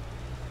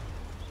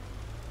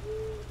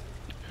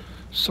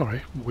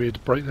 Sorry, weird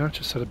break there,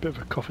 just had a bit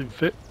of a coughing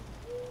fit.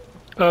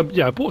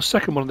 Yeah, I bought a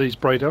second one of these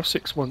Braidell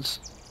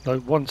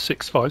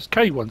 165s,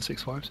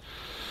 K165s,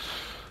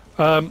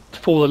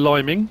 for the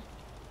liming.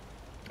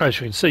 As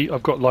you can see,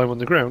 I've got lime on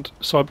the ground,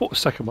 so I bought a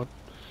second one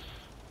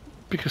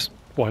because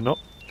why not?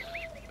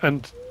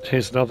 And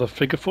here's another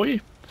figure for you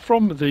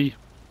from the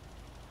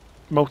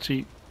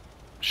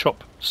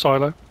multi-shop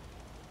silo.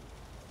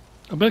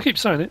 I'm going to keep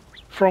saying it,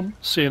 from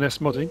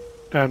TNTmodding,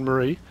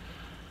 Annmarie.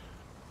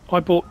 I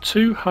bought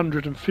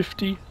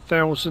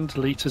 250,000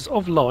 litres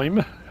of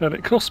lime, and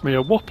it cost me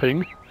a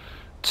whopping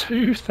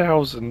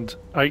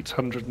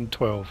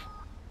 2,812.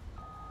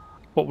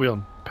 What are we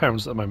on?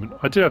 Pounds at the moment.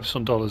 I do have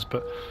some dollars,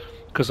 but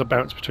because I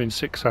bounced between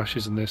 6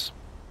 hashes and this.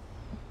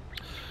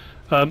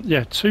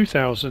 Yeah,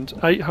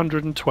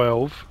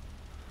 2,812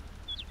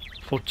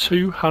 for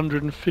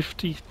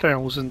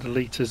 250,000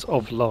 litres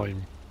of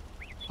lime,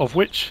 of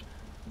which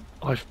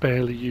I've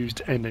barely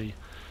used any.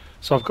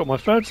 So I've got my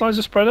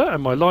fertiliser spreader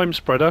and my lime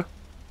spreader,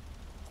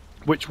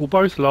 which will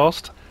both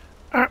last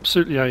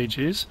absolutely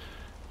ages,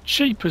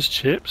 cheap as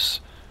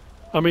chips.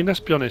 I mean, let's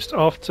be honest,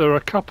 after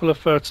a couple of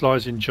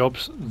fertilising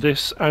jobs,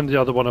 this and the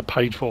other one are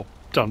paid for.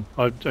 Done.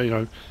 You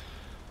know,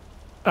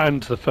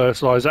 and the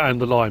fertiliser and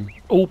the lime.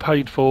 All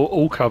paid for,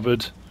 all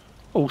covered,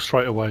 all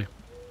straight away.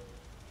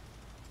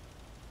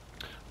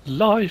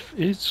 Life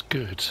is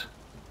good.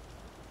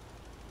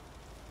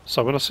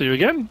 So when I see you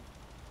again,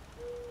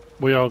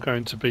 we are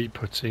going to be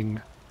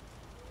putting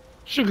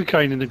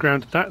sugarcane in the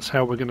ground. That's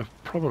how we're going to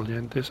probably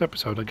end this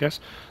episode, I guess.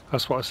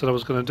 That's what I said I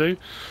was going to do.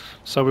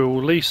 So we will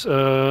release,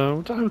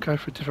 go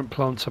for a different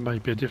planter,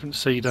 maybe a different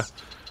seeder.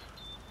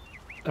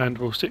 And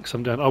we'll stick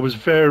some down. I was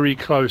very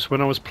close.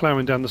 When I was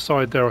ploughing down the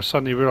side there, I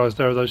suddenly realised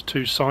there are those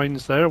two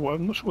signs there. Well,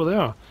 I'm not sure what they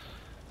are.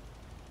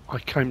 I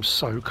came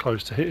so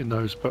close to hitting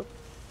those, but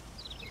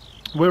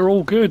we're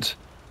all good.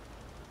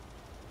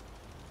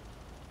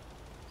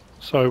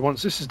 So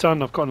once this is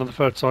done, I've got another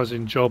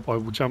fertilising job I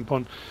will jump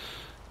on.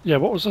 Yeah,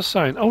 what was I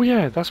saying? Oh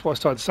yeah, that's what I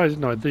started to say,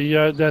 didn't I?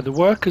 The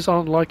workers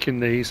aren't liking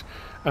these,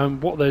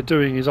 and what they're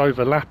doing is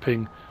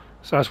overlapping.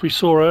 So as we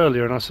saw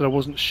earlier, and I said I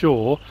wasn't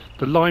sure,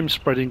 the lime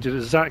spreading did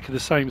exactly the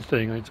same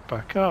thing. I need to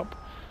back up.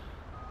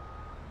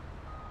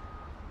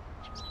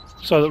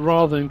 So that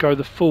rather than go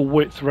the full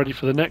width ready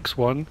for the next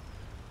one,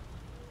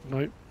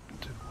 nope,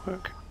 it didn't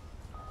work.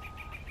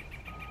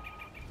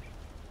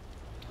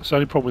 It's the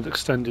only problem with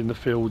extending the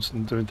fields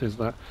and doing things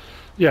like that.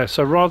 Yeah,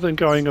 so rather than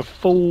going a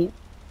full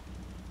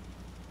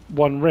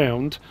one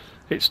round,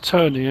 it's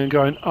turning and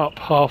going up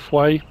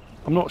halfway.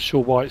 I'm not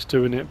sure why it's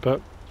doing it,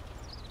 but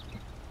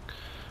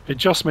it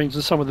just means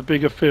in some of the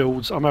bigger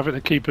fields I'm having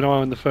to keep an eye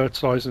on the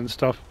fertiliser and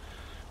stuff,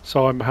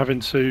 so I'm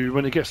having to,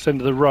 when it gets to the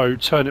end of the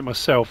road, turn it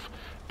myself.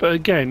 But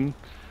again,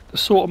 the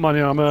sort of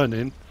money I'm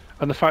earning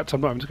and the fact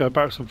I'm not having to go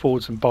backwards and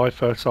forwards and buy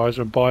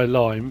fertiliser and buy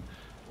lime,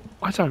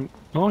 I don't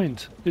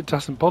mind. It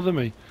doesn't bother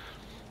me.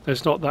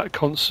 There's not that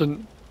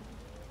constant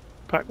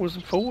backwards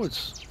and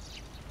forwards.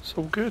 It's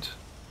all good.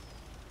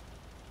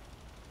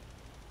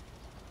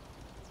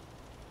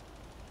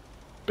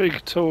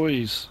 Big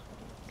toys.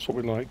 That's what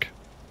we like.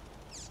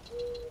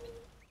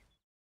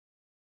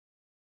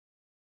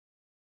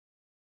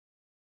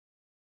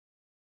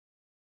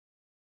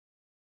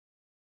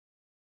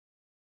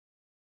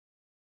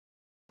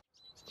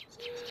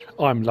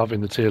 I'm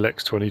loving the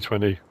TLX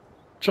 2020.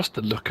 Just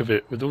the look of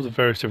it, with all the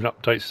various different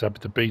updates it's had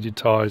with the beaded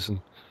tyres. And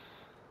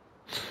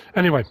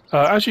anyway,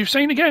 as you've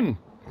seen again,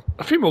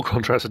 a few more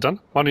contracts are done.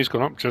 Money's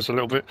gone up just a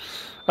little bit.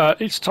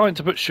 It's time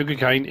to put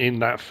sugarcane in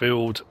that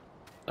field.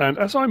 And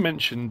as I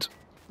mentioned,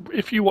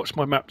 if you watched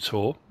my map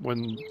tour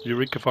when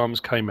EUREKA Farms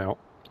came out,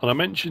 and I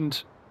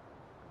mentioned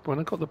when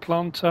I got the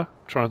planter,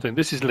 I'm trying to think,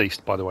 this is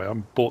leased, by the way, I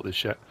haven't bought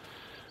this yet.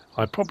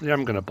 I probably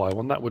am going to buy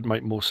one. That would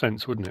make more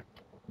sense, wouldn't it?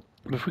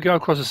 If we go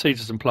across the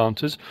seeders and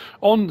planters,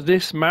 on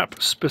this map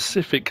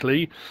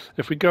specifically,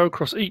 if we go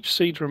across each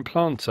seeder and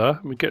planter,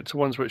 and we get to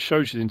ones where it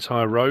shows you the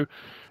entire row,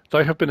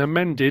 they have been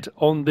amended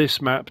on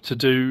this map to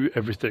do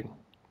everything.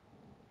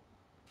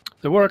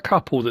 There were a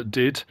couple that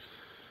did,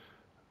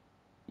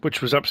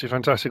 which was absolutely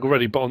fantastic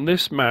already, but on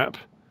this map,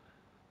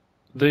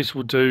 these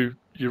will do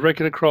your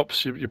regular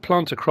crops, your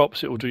planter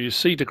crops, it will do your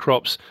seeder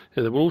crops,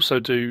 it will also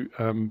do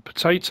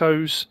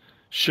potatoes,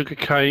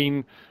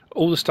 sugarcane,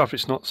 all the stuff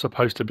it's not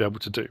supposed to be able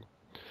to do.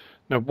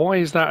 Now, why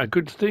is that a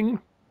good thing?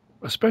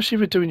 Especially if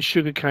you're doing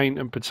sugarcane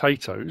and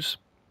potatoes.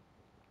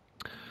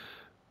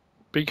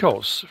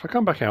 Because if I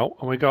come back out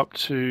and we go up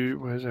to,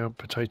 where's our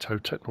potato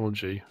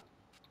technology?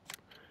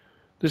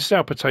 This is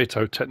our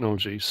potato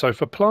technology. So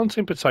for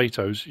planting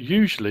potatoes,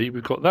 usually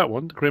we've got that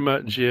one, the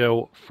Grimmer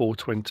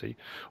GL420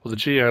 or the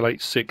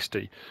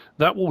GL860.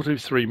 That will do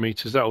 3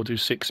 meters, that will do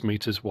 6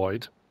 meters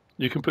wide.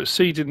 You can put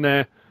seed in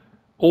there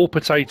or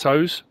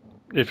potatoes.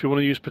 If you want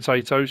to use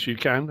potatoes, you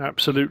can,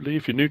 absolutely.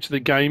 If you're new to the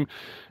game,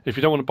 if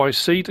you don't want to buy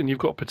seed and you've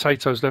got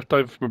potatoes left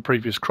over from a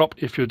previous crop,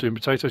 if you're doing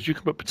potatoes, you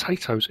can put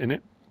potatoes in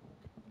it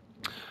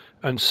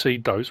and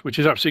seed those, which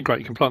is absolutely great.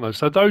 You can plant those.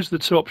 So those are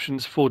the two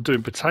options for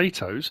doing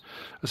potatoes.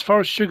 As far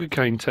as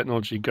sugarcane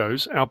technology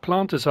goes, our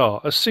planters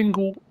are a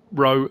single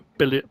row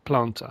billet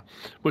planter,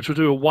 which will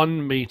do a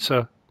 1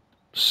 meter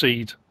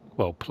seed,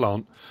 well,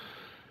 plant.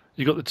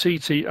 You've got the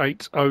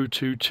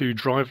TT8022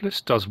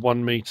 driveless, does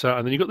 1 meter,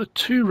 and then you've got the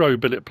 2-row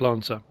billet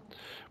planter,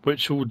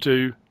 which will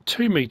do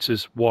 2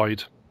 meters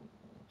wide.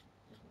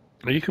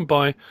 Now you can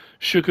buy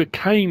sugar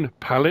cane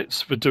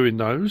pallets for doing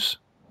those,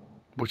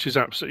 which is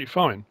absolutely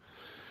fine.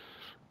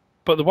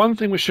 But the one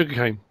thing with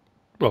sugarcane,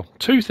 well,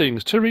 two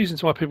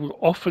reasons why people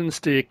often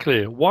steer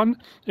clear. One,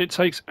 it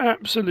takes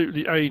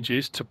absolutely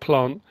ages to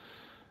plant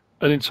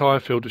an entire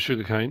field of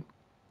sugarcane,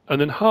 and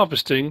then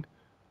harvesting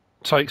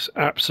takes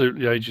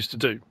absolutely ages to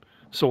do.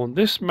 So on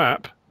this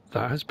map,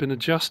 that has been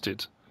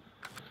adjusted.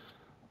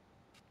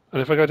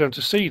 And if I go down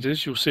to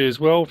seeders, you'll see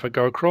as well, if I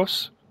go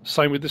across,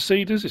 same with the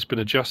seeders, it's been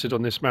adjusted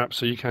on this map,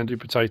 so you can do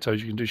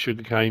potatoes, you can do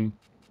sugarcane.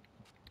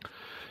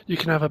 You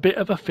can have a bit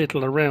of a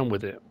fiddle around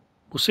with it.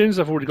 Well, seeing as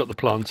I've already got the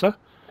planter,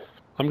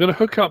 I'm going to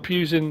hook up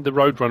using the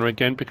Roadrunner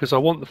again because I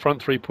want the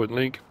front 3-point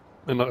link.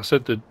 And like I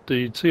said, the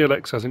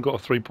TLX hasn't got a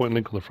 3-point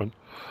link on the front.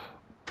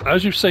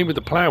 As you've seen with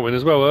the ploughing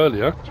as well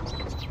earlier,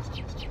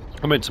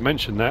 I meant to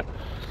mention that.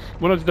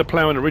 When I did the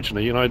ploughing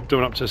originally, and I'd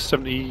done up to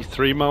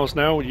 73 miles an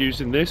hour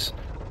using this,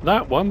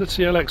 that one, the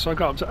TLX, I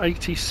got up to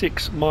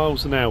 86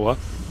 miles an hour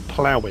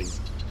ploughing.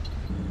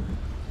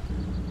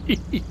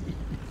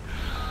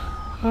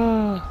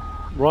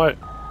 Right,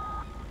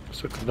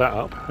 let's look that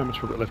up. How much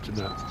have we got left in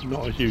that?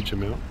 Not a huge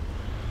amount.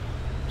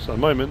 So at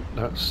the moment,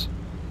 that's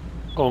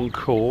on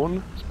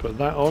corn. Let's put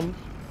that on.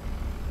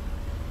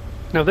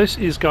 Now this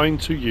is going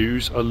to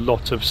use a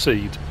lot of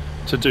seed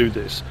to do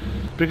this,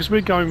 because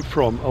we're going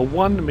from a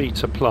 1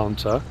 meter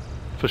planter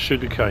for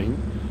sugarcane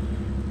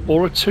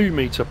or a 2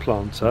 meter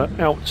planter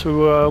out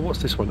to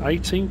what's this one,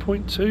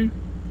 18.2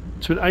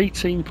 to an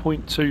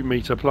 18.2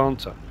 meter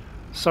planter.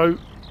 So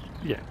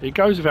yeah, it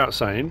goes without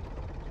saying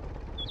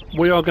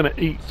we are going to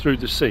eat through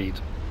the seed,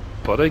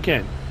 but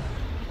again,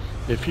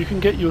 if you can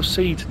get your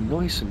seed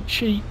nice and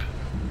cheap,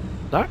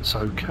 that's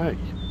okay,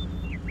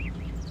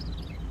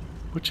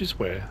 which is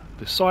where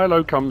the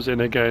silo comes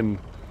in again.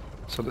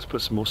 So let's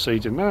put some more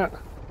seed in that.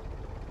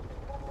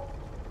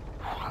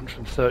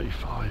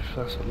 135,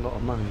 that's a lot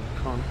of money.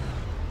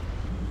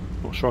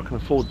 Not sure I can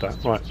afford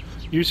that. Right,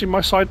 using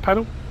my side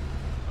panel,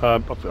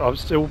 I'll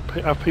still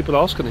have people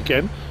asking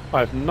again.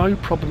 I have no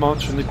problem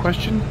answering the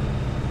question,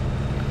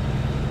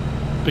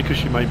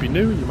 because you may be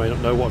new and you may not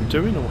know what I'm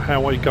doing or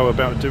how I go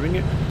about doing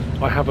it.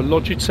 I have a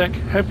Logitech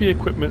heavy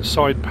equipment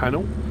side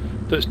panel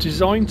that's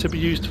designed to be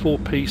used for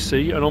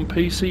PC, and on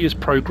PC is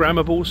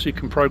programmable, so you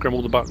can program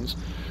all the buttons.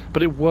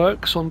 But it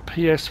works on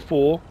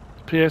PS4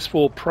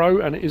 Pro,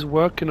 and it is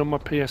working on my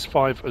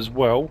PS5 as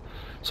well.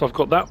 So I've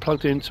got that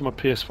plugged into my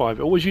PS5.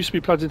 It always used to be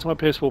plugged into my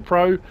PS4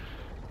 Pro,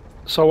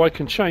 so I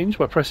can change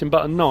by pressing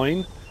button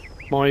 9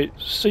 my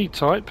seed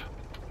type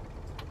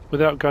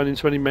without going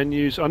into any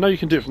menus. I know you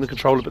can do it from the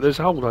controller, but there's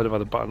a whole load of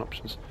other button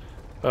options.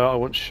 I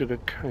want sugar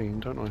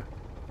cane, don't I?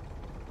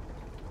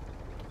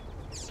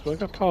 Did I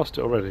go past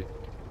it already?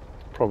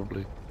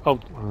 Probably.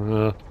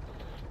 Oh,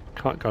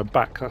 can't go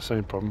back, that's the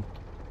only problem.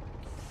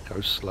 Go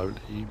slowly,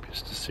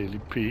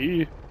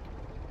 MrSealyp.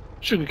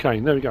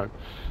 Sugarcane, there we go.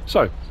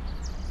 So,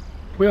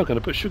 we are going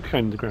to put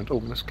sugarcane in the ground.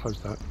 Oh, let's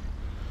close that.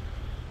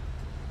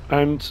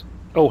 And,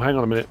 oh, hang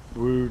on a minute.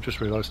 We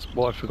just realised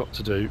what I forgot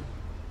to do.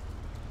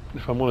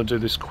 If I want to do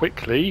this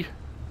quickly,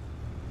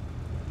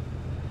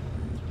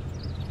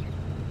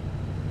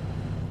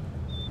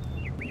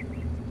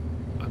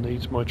 I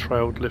need my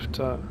trailed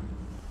lifter.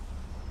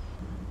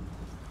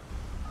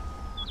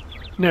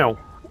 Now,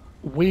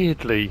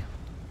 weirdly,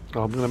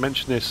 I'm going to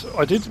mention this.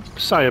 I did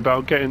say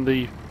about getting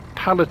the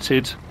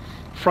palleted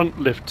front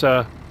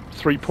lifter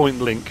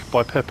 3-point link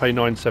by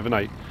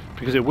Pepe978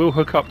 because it will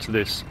hook up to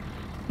this.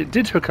 It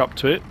did hook up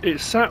to it. It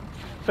sat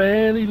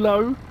fairly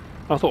low.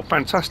 I thought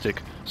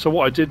fantastic. So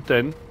what I did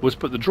then was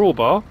put the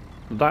drawbar,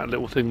 that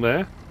little thing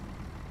there,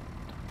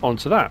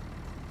 onto that.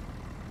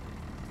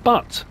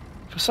 But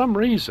for some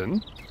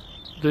reason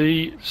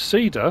the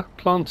seeder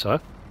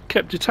planter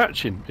kept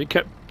detaching. It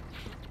kept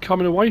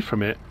coming away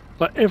from it.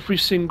 Like every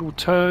single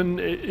turn,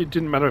 it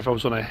didn't matter if I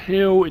was on a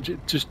hill, it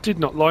just did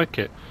not like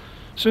it.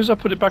 As soon as I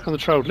put it back on the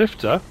trailed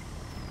lifter,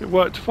 it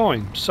worked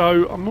fine.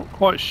 So I'm not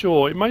quite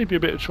sure. It may be a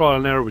bit of trial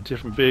and error with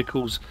different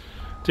vehicles,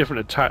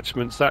 different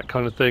attachments, that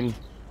kind of thing.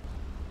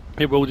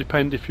 It will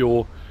depend if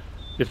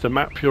the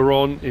map you're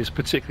on is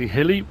particularly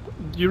hilly.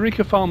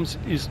 EUREKA Farms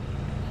is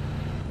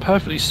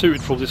perfectly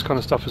suited for all this kind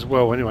of stuff as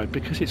well anyway,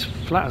 because it's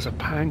flat as a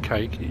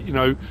pancake. You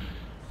know,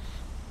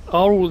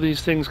 are all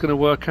these things going to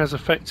work as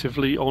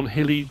effectively on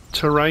hilly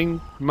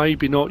terrain?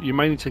 Maybe not. You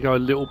may need to go a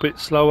little bit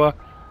slower.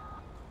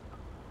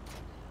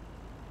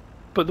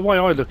 But the way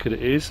I look at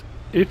it is,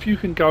 if you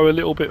can go a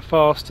little bit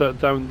faster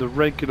than the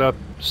regular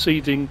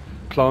seeding,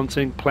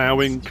 planting,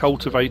 ploughing,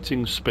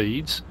 cultivating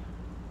speeds,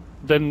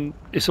 then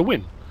it's a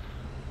win,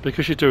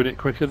 because you're doing it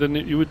quicker than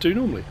you would do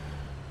normally.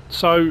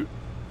 So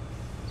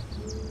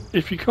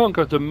if you can't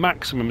go to the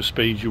maximum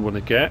speed you want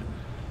to get,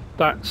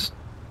 that's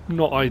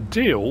not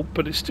ideal,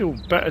 but it's still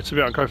better to be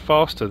able to go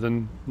faster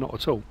than not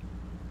at all.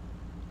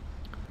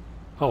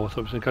 Oh, I thought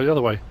it was going to go the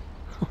other way.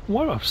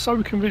 Why? I'm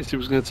so convinced it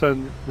was going to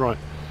turn right.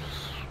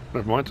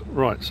 Never mind.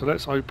 Right, so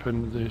let's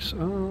open this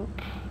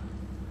up.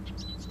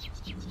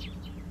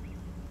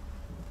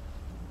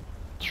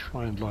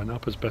 Try and line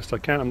up as best I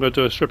can. I'm going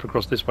to do a strip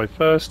across this way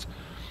first,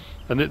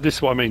 and this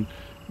is what I mean.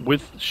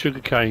 With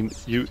sugarcane,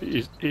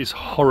 it's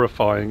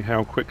horrifying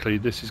how quickly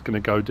this is going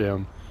to go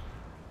down.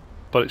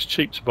 But it's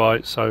cheap to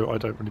buy, so I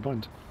don't really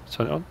mind.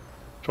 Turn it on,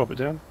 drop it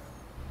down.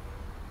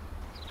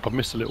 I've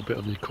missed a little bit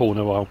of the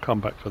corner, I'll come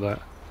back for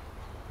that.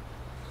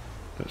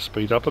 Let's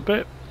speed up a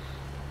bit.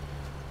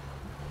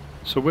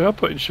 So we are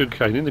putting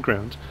sugarcane in the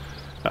ground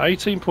at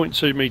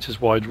 18.2 metres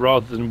wide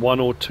rather than 1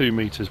 or 2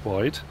 metres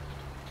wide.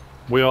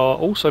 We are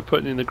also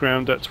putting in the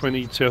ground at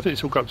 22, I think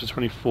it's all go up to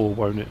 24,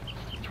 won't it?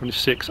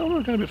 26, oh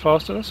no, going a bit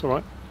faster, that's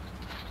alright.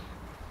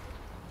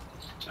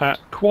 At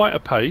quite a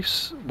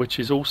pace, which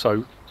is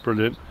also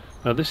brilliant.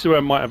 Now this is where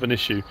I might have an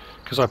issue,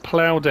 because I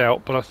ploughed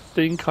out, but I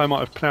think I might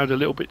have ploughed a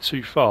little bit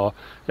too far.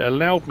 It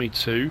allowed me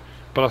to,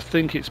 but I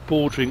think it's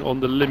bordering on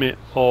the limit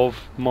of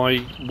my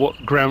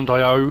what ground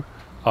I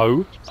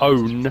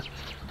own.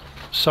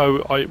 So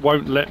it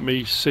won't let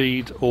me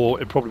seed, or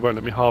it probably won't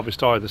let me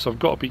harvest either. So I've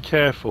got to be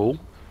careful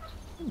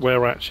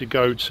where I actually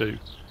go to.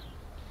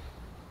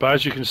 But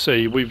as you can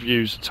see, we've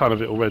used a ton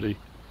of it already.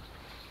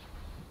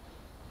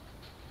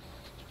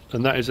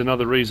 And that is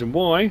another reason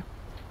why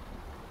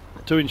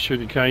doing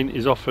sugarcane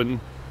is often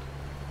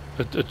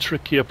a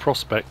trickier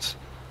prospect.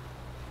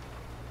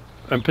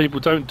 And people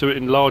don't do it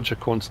in larger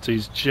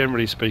quantities,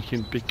 generally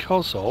speaking,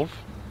 because of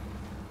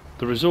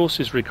the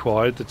resources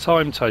required, the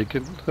time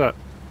taken. Look at that.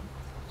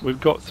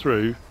 We've got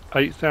through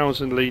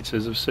 8,000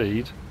 litres of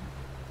seed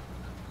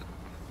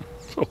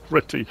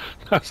already.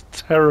 That's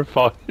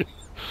terrifying.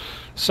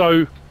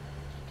 So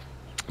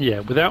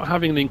yeah, without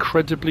having an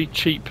incredibly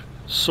cheap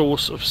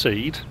source of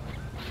seed,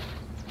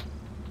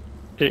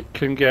 it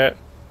can get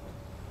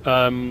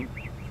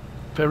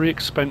very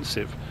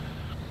expensive.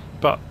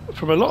 But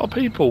from a lot of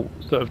people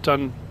that have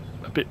done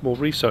a bit more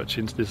research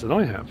into this than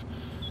I have,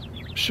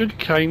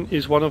 sugarcane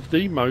is one of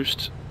the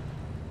most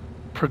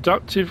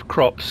productive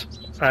crops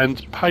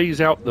and pays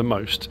out the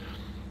most.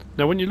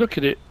 Now when you look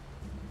at it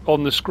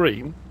on the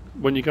screen,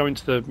 when you go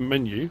into the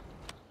menu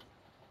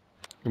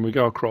and we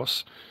go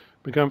across,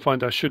 we go and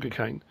find our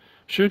sugarcane.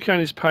 Sugarcane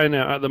is paying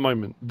out at the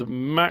moment, the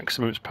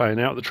maximum it's paying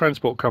out, the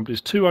transport company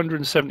is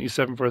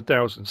 277 for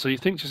 1,000. So you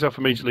think to yourself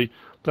immediately,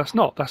 that's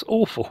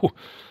awful.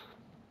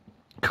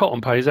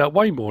 Cotton pays out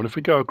way more, and if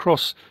we go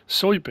across,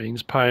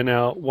 soybeans paying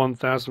out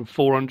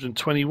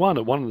 1,421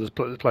 at one of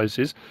the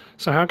places.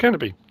 So how can it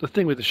be? The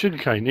thing with the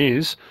sugarcane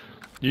is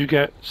you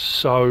get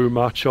so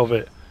much of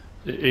it.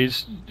 It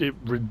is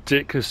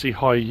ridiculously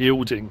high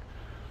yielding,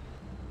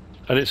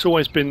 and it's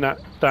always been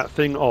that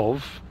thing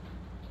of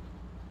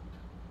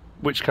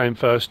which came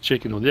first,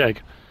 chicken or the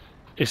egg.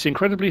 It's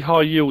incredibly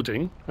high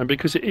yielding, and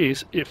because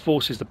it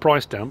forces the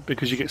price down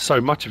because you get so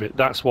much of it.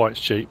 That's why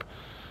it's cheap.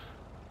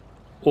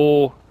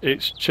 Or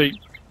it's cheap,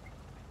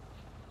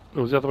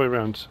 or the other way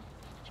around,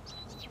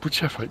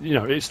 whichever, you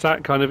know, it's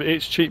that kind of,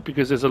 it's cheap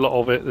because there's a lot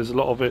of it, there's a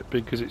lot of it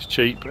because it's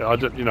cheap. I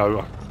don't, you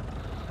know,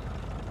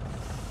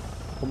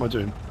 what am I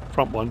doing?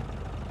 Front one,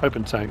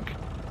 open tank,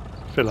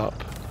 fill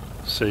up,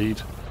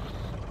 seed,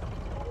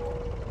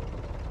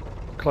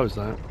 close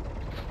that,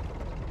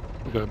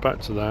 we'll go back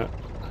to that,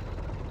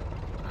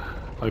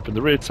 open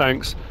the rear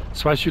tanks.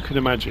 So as you can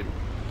imagine,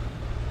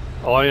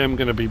 I am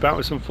going to be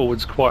backwards and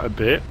forwards quite a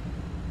bit.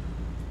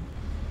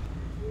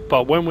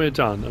 But when we're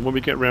done and when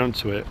we get round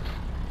to it,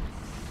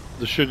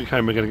 the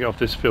sugarcane we're going to get off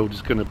this field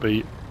is going to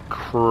be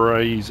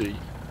crazy.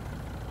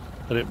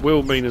 And it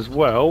will mean as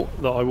well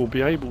that I will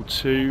be able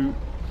to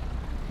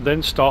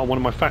then start on one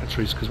of my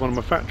factories, because one of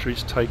my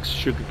factories takes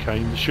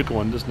sugarcane, the sugar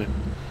one, doesn't it?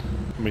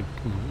 I mean,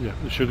 yeah,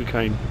 the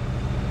sugarcane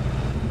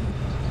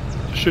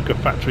The sugar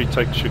factory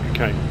takes sugar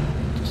cane.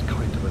 Just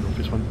kind of an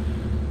obvious one.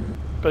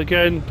 But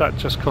again, that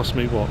just cost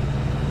me what?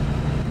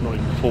 Not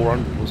even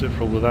 400 was it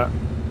for all of that?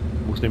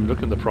 Wasn't even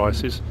looking at the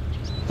prices.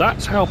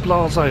 That's how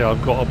blasé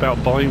I've got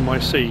about buying my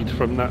seed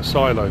from that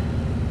silo.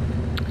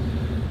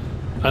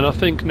 And I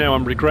think now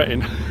I'm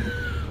regretting.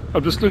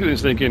 I'm just looking at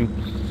this thinking,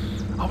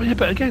 oh yeah,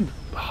 but again,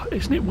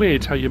 isn't it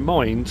weird how your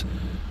mind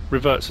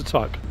reverts to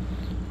type?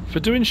 For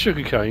doing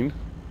sugarcane,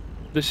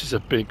 this is a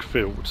big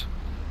field.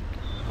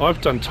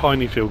 I've done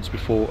tiny fields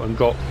before and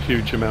got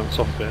huge amounts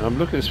off it. And I'm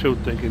looking at this field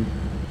thinking,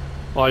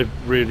 I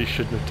really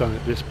shouldn't have done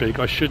it this big.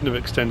 I shouldn't have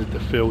extended the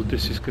field.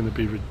 This is going to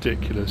be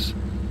ridiculous.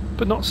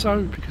 But not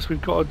so, because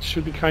we've got a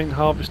sugarcane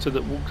harvester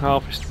that will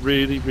harvest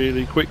really,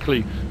 really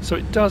quickly. So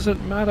it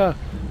doesn't matter.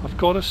 I've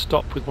got to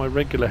stop with my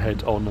regular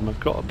head on, and I've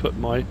got to put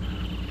my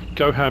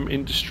GOHAM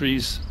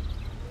Industries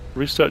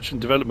research and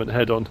development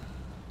head on.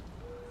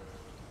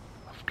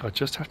 I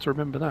just have to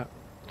remember that.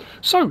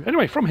 So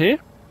anyway, from here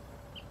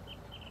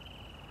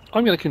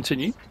I'm going to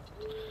continue.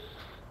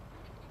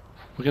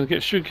 We're going to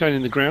get sugarcane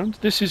in the ground.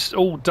 This is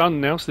all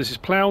done now, so this is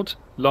ploughed,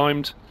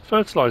 limed,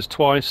 fertilised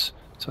twice.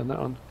 Turn that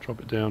on,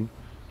 drop it down.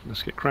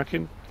 Let's get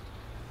cracking.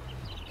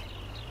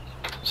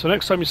 So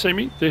next time you see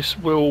me, this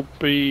will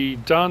be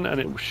done and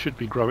it should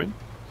be growing,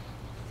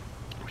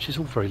 which is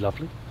all very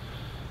lovely.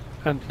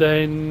 And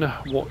then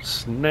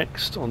what's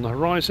next on the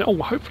horizon? Oh,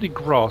 hopefully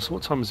grass.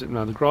 What time is it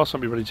now? The grass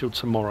won't be ready till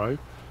tomorrow.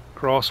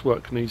 Grass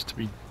work needs to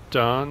be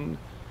done.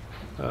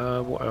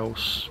 What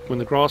else? When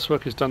the grass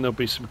work is done, there'll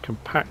be some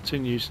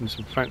compacting using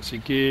some fancy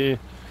gear.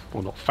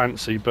 Well, not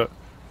fancy, but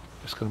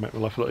it's going to make my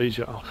life a lot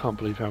easier. Oh, I can't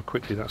believe how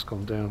quickly that's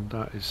gone down.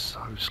 That is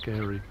so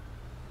scary.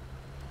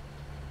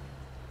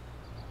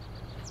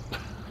 I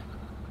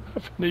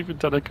haven't even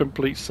done a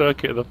complete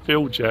circuit of the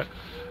field yet,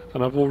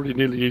 and I've already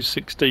nearly used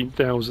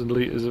 16,000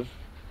 litres of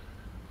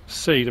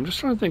seed. I'm just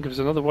trying to think if there's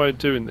another way of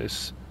doing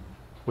this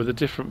with a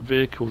different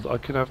vehicle that I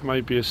could have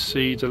maybe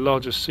a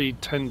larger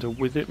seed tender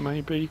with it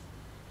maybe.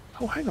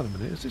 Oh, hang on a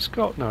minute, has this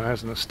got... No, it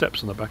hasn't. There's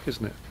steps on the back,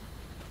 isn't it?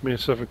 Let me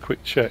just have a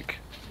quick check.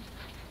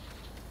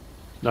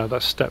 No,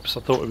 that's steps.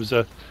 I thought it was a...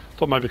 I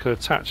thought maybe I could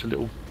attach a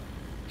little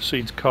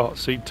seed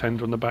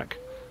tender on the back.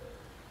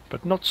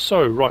 But not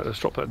so. Right, let's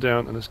drop that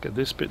down and let's get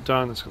this bit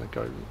done. It's going to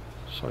go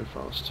so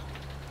fast.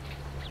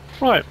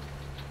 Right.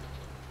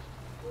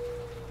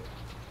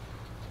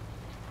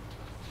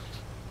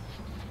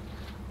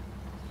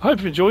 I hope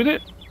you enjoyed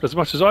it as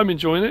much as I'm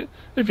enjoying it.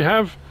 If you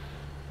have,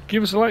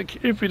 give us a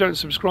like. If you don't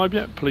subscribe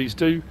yet, please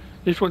do.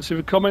 If you want to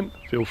leave a comment,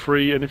 feel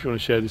free. And if you want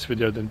to share this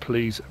video, then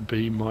please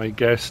be my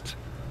guest.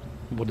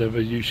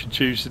 Whatever you should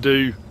choose to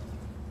do.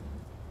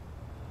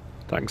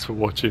 Thanks for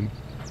watching.